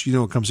course,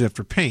 what comes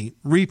after paint?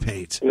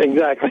 Repaint.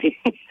 Exactly.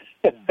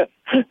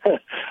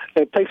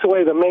 It takes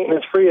away the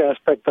maintenance-free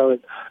aspect of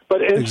it.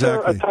 But is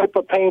there a type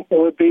of paint that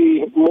would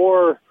be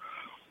more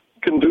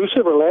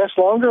conducive or last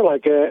longer,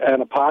 like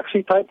an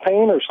epoxy type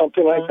paint or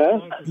something like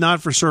that?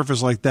 Not for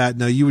surface like that.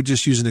 No, you would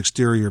just use an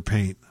exterior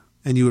paint,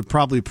 and you would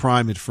probably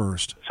prime it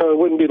first. So it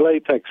wouldn't be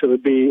latex, it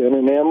would be an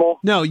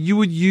enamel? No, you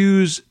would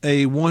use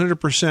a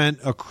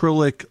 100%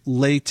 acrylic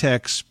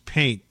latex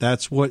paint.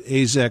 That's what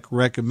AZEK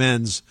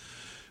recommends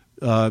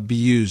be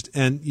used.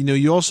 And,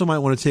 you also might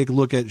want to take a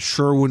look at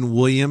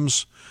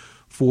Sherwin-Williams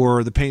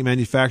for the paint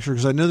manufacturer,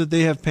 because I know that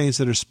they have paints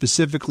that are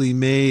specifically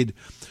made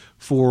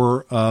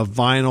for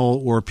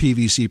vinyl or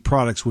PVC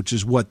products, which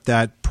is what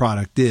that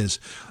product is.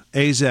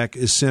 AZEK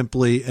is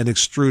simply an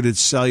extruded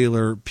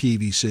cellular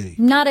PVC.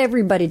 Not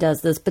everybody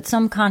does this, but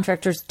some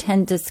contractors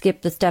tend to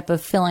skip the step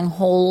of filling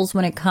holes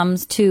when it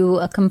comes to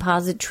a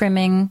composite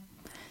trimming.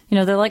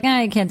 They're like,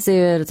 you can't see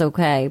it, it's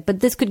okay. But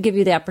this could give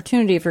you the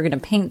opportunity, if you're going to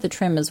paint the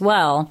trim as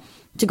well,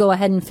 to go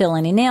ahead and fill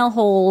any nail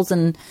holes,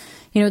 and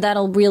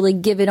that'll really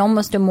give it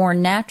almost a more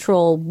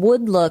natural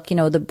wood look,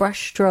 the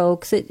brush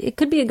strokes. It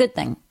could be a good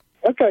thing.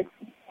 Okay.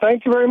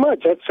 Thank you very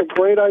much. That's a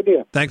great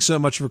idea. Thanks so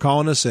much for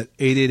calling us at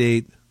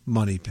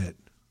 888-MONEY-PIT.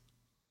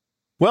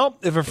 Well,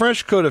 if a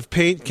fresh coat of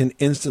paint can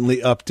instantly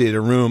update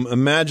a room,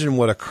 imagine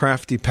what a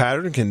crafty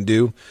pattern can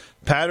do.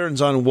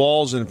 Patterns on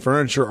walls and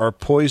furniture are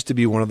poised to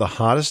be one of the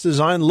hottest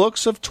design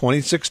looks of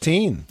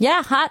 2016.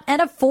 Yeah, hot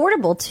and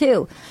affordable,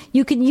 too.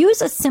 You can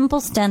use a simple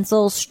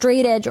stencil,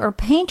 straight edge, or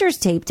painter's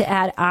tape to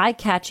add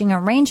eye-catching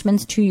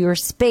arrangements to your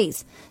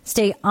space.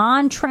 Stay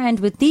on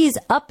trend with these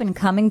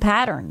up-and-coming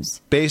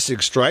patterns.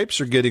 Basic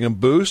stripes are getting a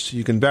boost.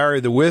 You can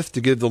vary the width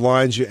to give the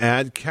lines you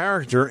add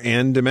character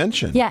and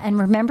dimension. Yeah, and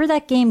remember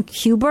that game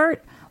Cubert?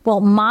 Well,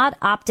 Mod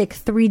Optic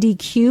 3D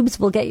cubes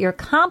will get your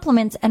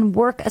compliments and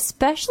work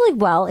especially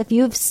well if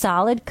you have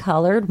solid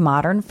colored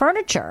modern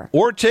furniture.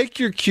 Or take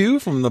your cue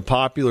from the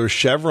popular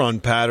chevron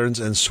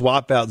patterns and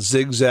swap out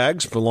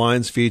zigzags for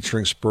lines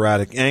featuring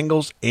sporadic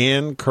angles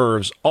and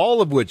curves,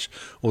 all of which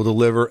will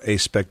deliver a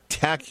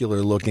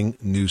spectacular looking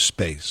new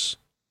space.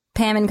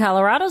 Pam in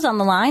Colorado's on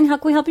the line. How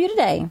can we help you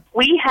today?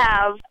 We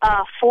have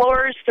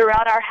floors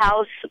throughout our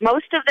house.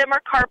 Most of them are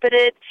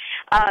carpeted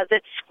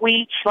that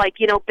squeak, like,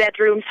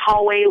 bedrooms,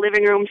 hallway,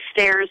 living room,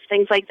 stairs,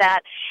 things like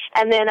that.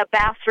 And then a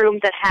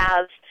bathroom that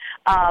has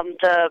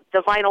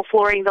the vinyl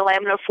flooring, the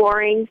laminate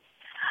flooring.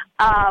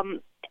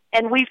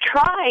 And we've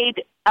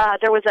tried,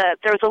 there was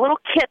a little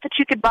kit that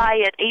you could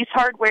buy at Ace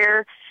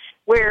Hardware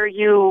where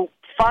you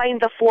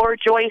find the floor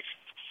joists,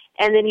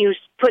 and then you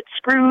put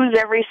screws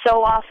every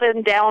so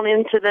often down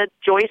into the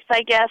joist,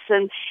 I guess,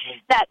 and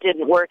that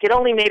didn't work. It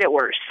only made it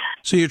worse.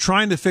 So you're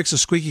trying to fix a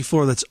squeaky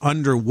floor that's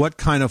under what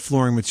kind of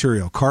flooring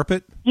material?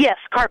 Carpet? Yes,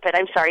 carpet.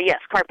 I'm sorry. Yes,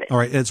 carpet. All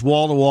right. It's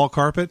wall-to-wall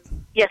carpet?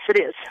 Yes, it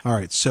is. All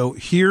right, so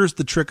here's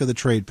the trick of the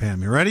trade,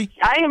 Pam. You ready?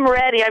 I am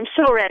ready. I'm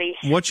so ready.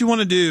 What you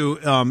want to do,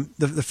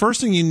 the first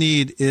thing you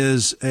need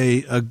is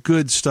a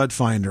good stud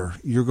finder.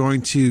 You're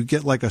going to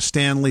get like a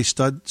Stanley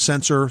stud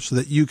sensor so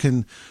that you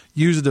can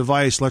use a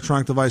device,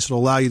 electronic device, that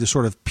will allow you to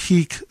sort of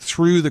peek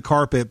through the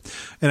carpet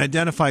and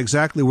identify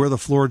exactly where the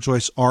floor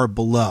joists are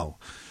below.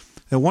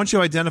 And once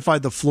you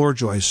identified the floor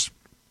joists,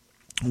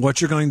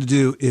 what you're going to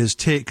do is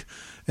take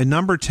a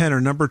number 10 or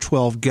number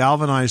 12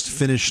 galvanized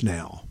finish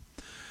nail.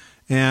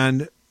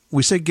 And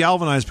we say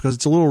galvanized because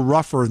it's a little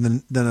rougher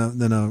than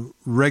a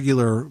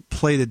regular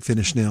plated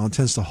finish nail. It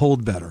tends to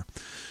hold better.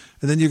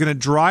 And then you're going to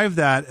drive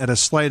that at a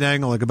slight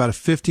angle, like about a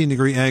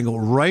 15-degree angle,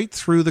 right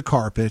through the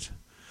carpet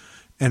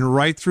and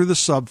right through the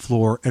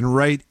subfloor and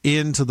right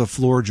into the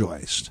floor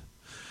joist.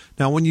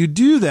 Now, when you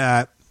do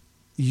that,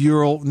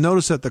 you'll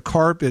notice that the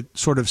carpet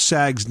sort of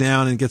sags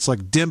down and gets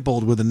like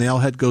dimpled where the nail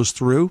head goes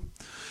through.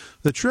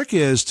 The trick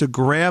is to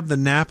grab the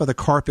nap of the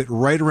carpet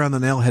right around the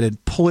nail head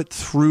and pull it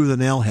through the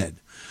nail head.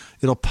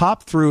 It'll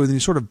pop through, and then you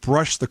sort of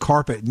brush the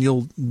carpet,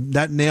 and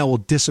that nail will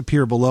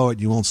disappear below it,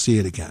 and you won't see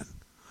it again.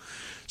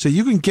 So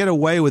you can get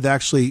away with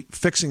actually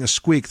fixing a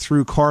squeak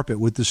through carpet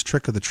with this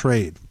trick of the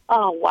trade.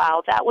 Oh,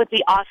 wow. That would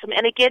be awesome.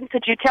 And again,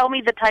 could you tell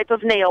me the type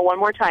of nail one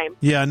more time?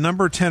 Yeah,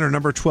 number 10 or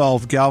number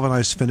 12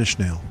 galvanized finish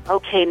nail.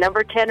 Okay,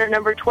 number 10 or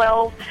number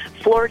 12,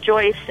 floor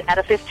joist at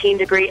a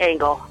 15-degree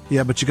angle.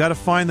 Yeah, but you got to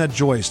find that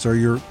joist, or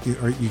you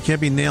can't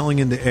be nailing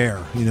into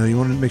air. You know, you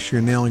want to make sure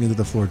you're nailing into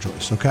the floor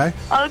joist, okay?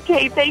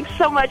 Okay, thanks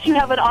so much. You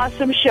have an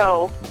awesome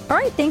show. All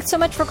right, thanks so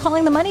much for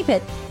calling the Money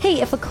Pit. Hey,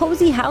 if a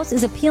cozy house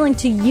is appealing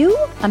to you,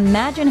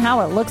 imagine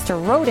how it looks to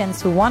rodents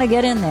who want to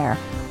get in there.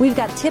 We've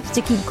got tips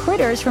to keep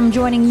critters from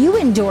joining you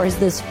indoors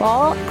this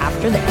fall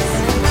after this.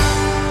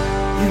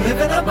 You live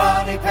in a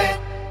money pit.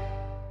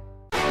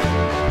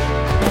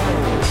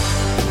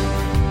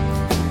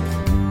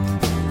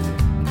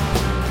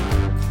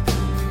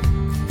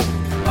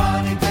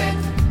 Money Pit.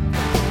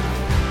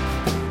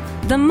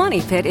 The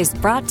Money Pit is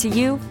brought to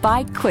you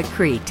by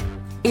Quikrete.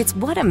 It's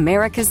what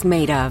America's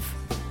made of.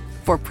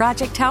 For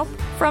project help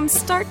from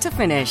start to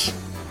finish,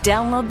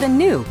 download the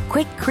new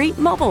Quikrete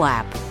mobile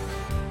app.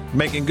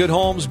 Making good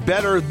homes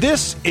better.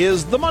 This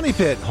is the Money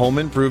Pit Home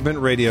Improvement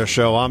Radio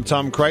Show. I'm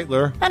Tom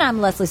Kreitler. And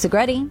I'm Leslie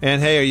Segretti. And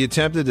hey, are you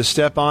tempted to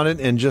step on it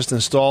and just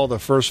install the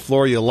first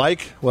floor you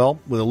like? Well,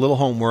 with a little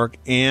homework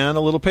and a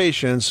little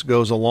patience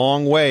goes a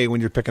long way when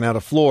you're picking out a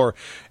floor.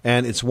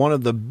 And it's one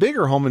of the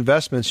bigger home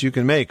investments you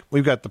can make.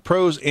 We've got the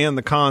pros and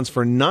the cons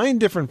for 9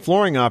 different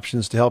flooring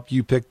options to help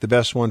you pick the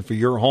best one for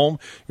your home,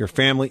 your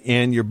family,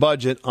 and your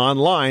budget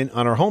online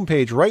on our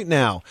homepage right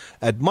now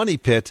at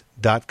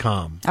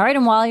moneypit.com. All right,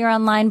 and while you're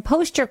online,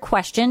 post your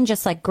question,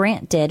 just like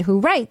Grant did, who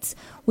writes,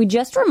 we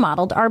just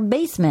remodeled our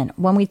basement.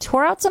 When we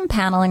tore out some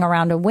paneling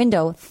around a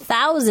window,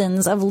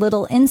 thousands of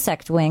little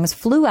insect wings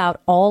flew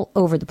out all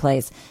over the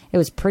place. It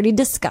was pretty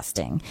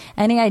disgusting.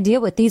 Any idea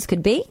what these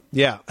could be?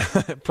 Yeah,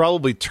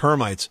 probably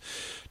termites.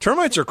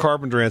 Termites are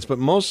carpenter ants, but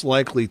most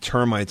likely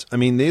termites. I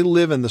mean, they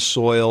live in the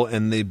soil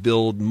and they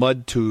build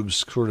mud tubes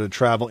sort of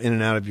travel in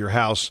and out of your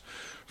house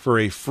for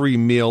a free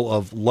meal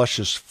of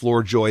luscious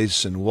floor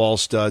joists and wall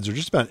studs or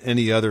just about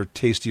any other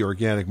tasty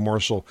organic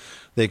morsel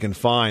they can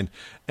find.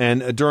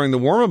 And during the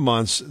warmer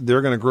months,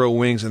 they're going to grow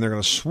wings and they're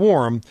going to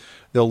swarm.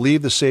 They'll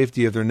leave the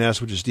safety of their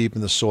nest, which is deep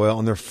in the soil,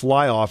 and they'll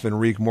fly off and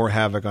wreak more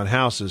havoc on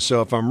houses.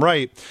 So if I'm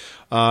right,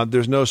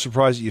 there's no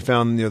surprise that you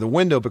found them near the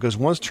window, because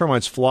once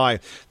termites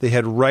fly, they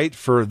head right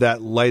for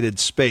that lighted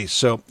space.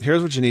 So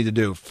here's what you need to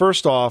do.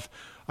 First off,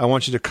 I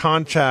want you to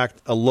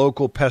contact a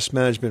local pest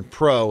management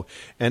pro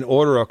and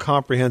order a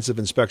comprehensive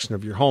inspection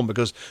of your home,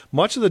 because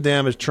much of the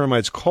damage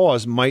termites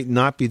cause might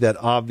not be that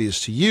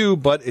obvious to you,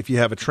 but if you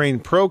have a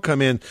trained pro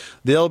come in,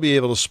 they'll be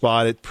able to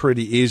spot it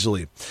pretty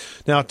easily.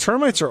 Now,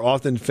 termites are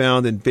often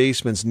found in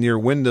basements near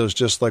windows,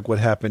 just like what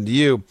happened to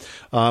you.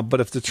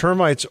 But if the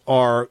termites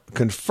are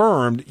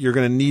confirmed, you're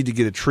going to need to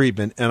get a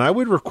treatment, and I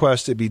would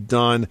request it be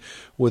done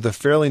with a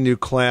fairly new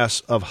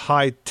class of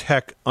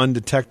high-tech,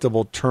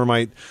 undetectable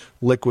termite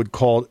liquid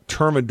called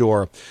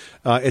Termidor.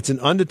 It's an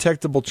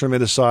undetectable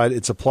termiticide.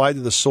 It's applied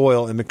to the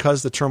soil, and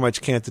because the termites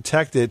can't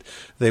detect it,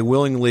 they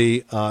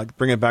willingly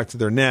bring it back to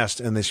their nest,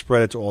 and they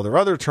spread it to all their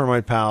other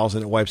termite pals,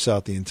 and it wipes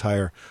out the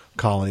entire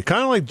colony.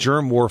 Kind of like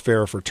germ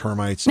warfare for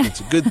termites.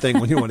 It's a good thing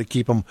when you want to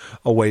keep them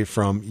away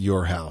from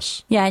your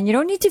house. Yeah, and you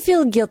don't need to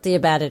feel guilty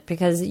about it,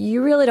 because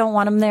you really don't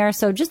want them there,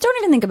 so just don't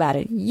even think about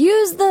it.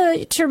 Use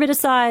the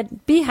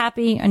termiticide, be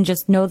happy, and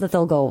just know that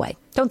they'll go away.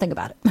 Don't think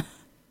about it.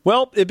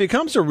 Well, it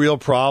becomes a real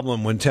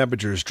problem when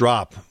temperatures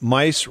drop.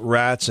 Mice,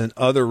 rats, and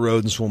other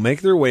rodents will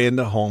make their way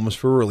into homes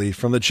for relief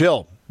from the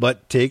chill.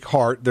 But take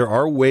heart, there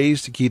are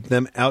ways to keep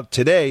them out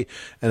today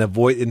and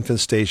avoid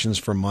infestations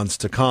for months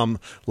to come.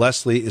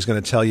 Leslie is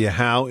going to tell you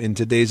how in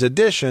today's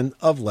edition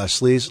of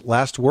Leslie's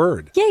Last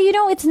Word. Yeah,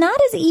 it's not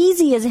as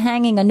easy as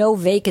hanging a no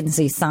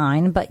vacancy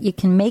sign, but you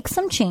can make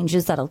some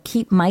changes that'll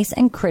keep mice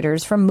and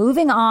critters from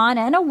moving on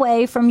and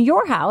away from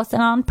your house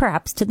and on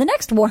perhaps to the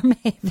next warm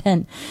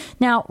haven.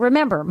 Now,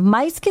 remember,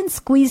 mice can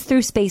squeeze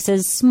through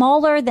spaces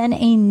smaller than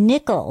a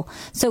nickel.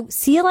 So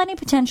seal any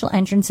potential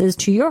entrances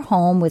to your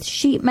home with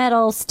sheet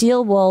metal,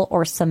 steel wool,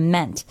 or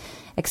cement.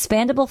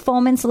 Expandable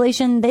foam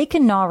insulation, they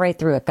can gnaw right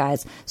through it,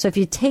 guys. So if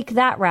you take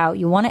that route,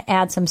 you want to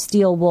add some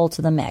steel wool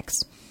to the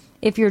mix.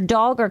 If your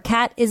dog or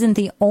cat isn't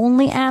the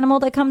only animal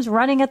that comes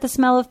running at the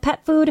smell of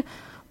pet food,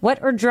 wet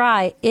or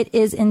dry, it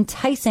is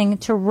enticing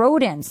to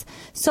rodents.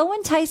 So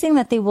enticing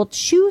that they will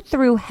chew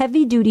through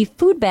heavy-duty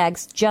food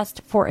bags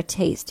just for a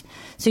taste.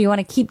 So you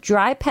want to keep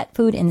dry pet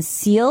food in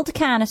sealed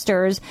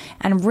canisters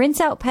and rinse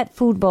out pet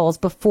food bowls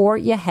before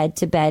you head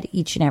to bed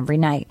each and every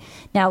night.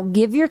 Now,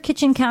 give your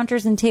kitchen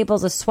counters and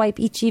tables a swipe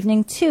each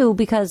evening, too,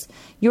 because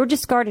your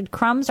discarded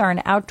crumbs are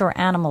an outdoor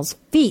animal's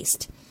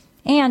feast.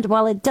 And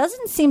while it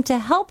doesn't seem to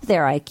help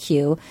their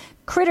IQ,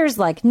 critters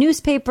like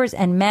newspapers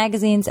and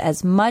magazines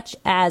as much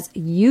as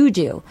you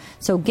do.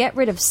 So get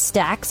rid of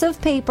stacks of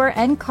paper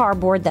and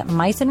cardboard that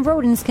mice and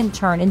rodents can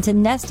turn into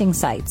nesting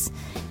sites.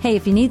 Hey,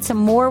 if you need some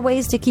more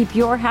ways to keep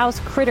your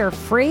house critter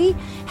free,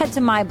 head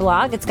to my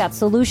blog. It's got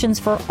solutions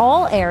for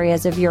all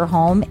areas of your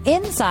home,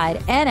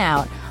 inside and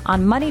out,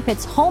 on Money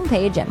Pit's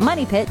homepage at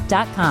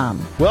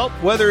moneypit.com. Well,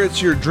 whether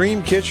it's your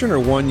dream kitchen or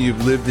one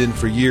you've lived in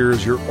for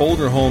years, your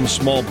older home's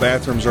small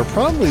bathrooms are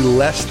probably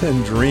less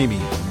than dreamy.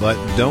 But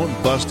don't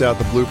bust out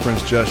the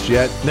blueprints just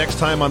yet. Next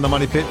time on The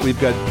Money Pit, we've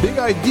got big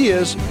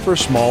ideas for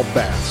small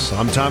baths.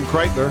 I'm Tom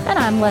Kreitler. And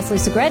I'm Leslie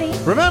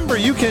Segretti. Remember,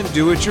 you can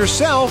do it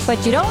yourself,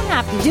 but you don't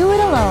have to do it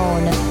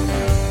alone.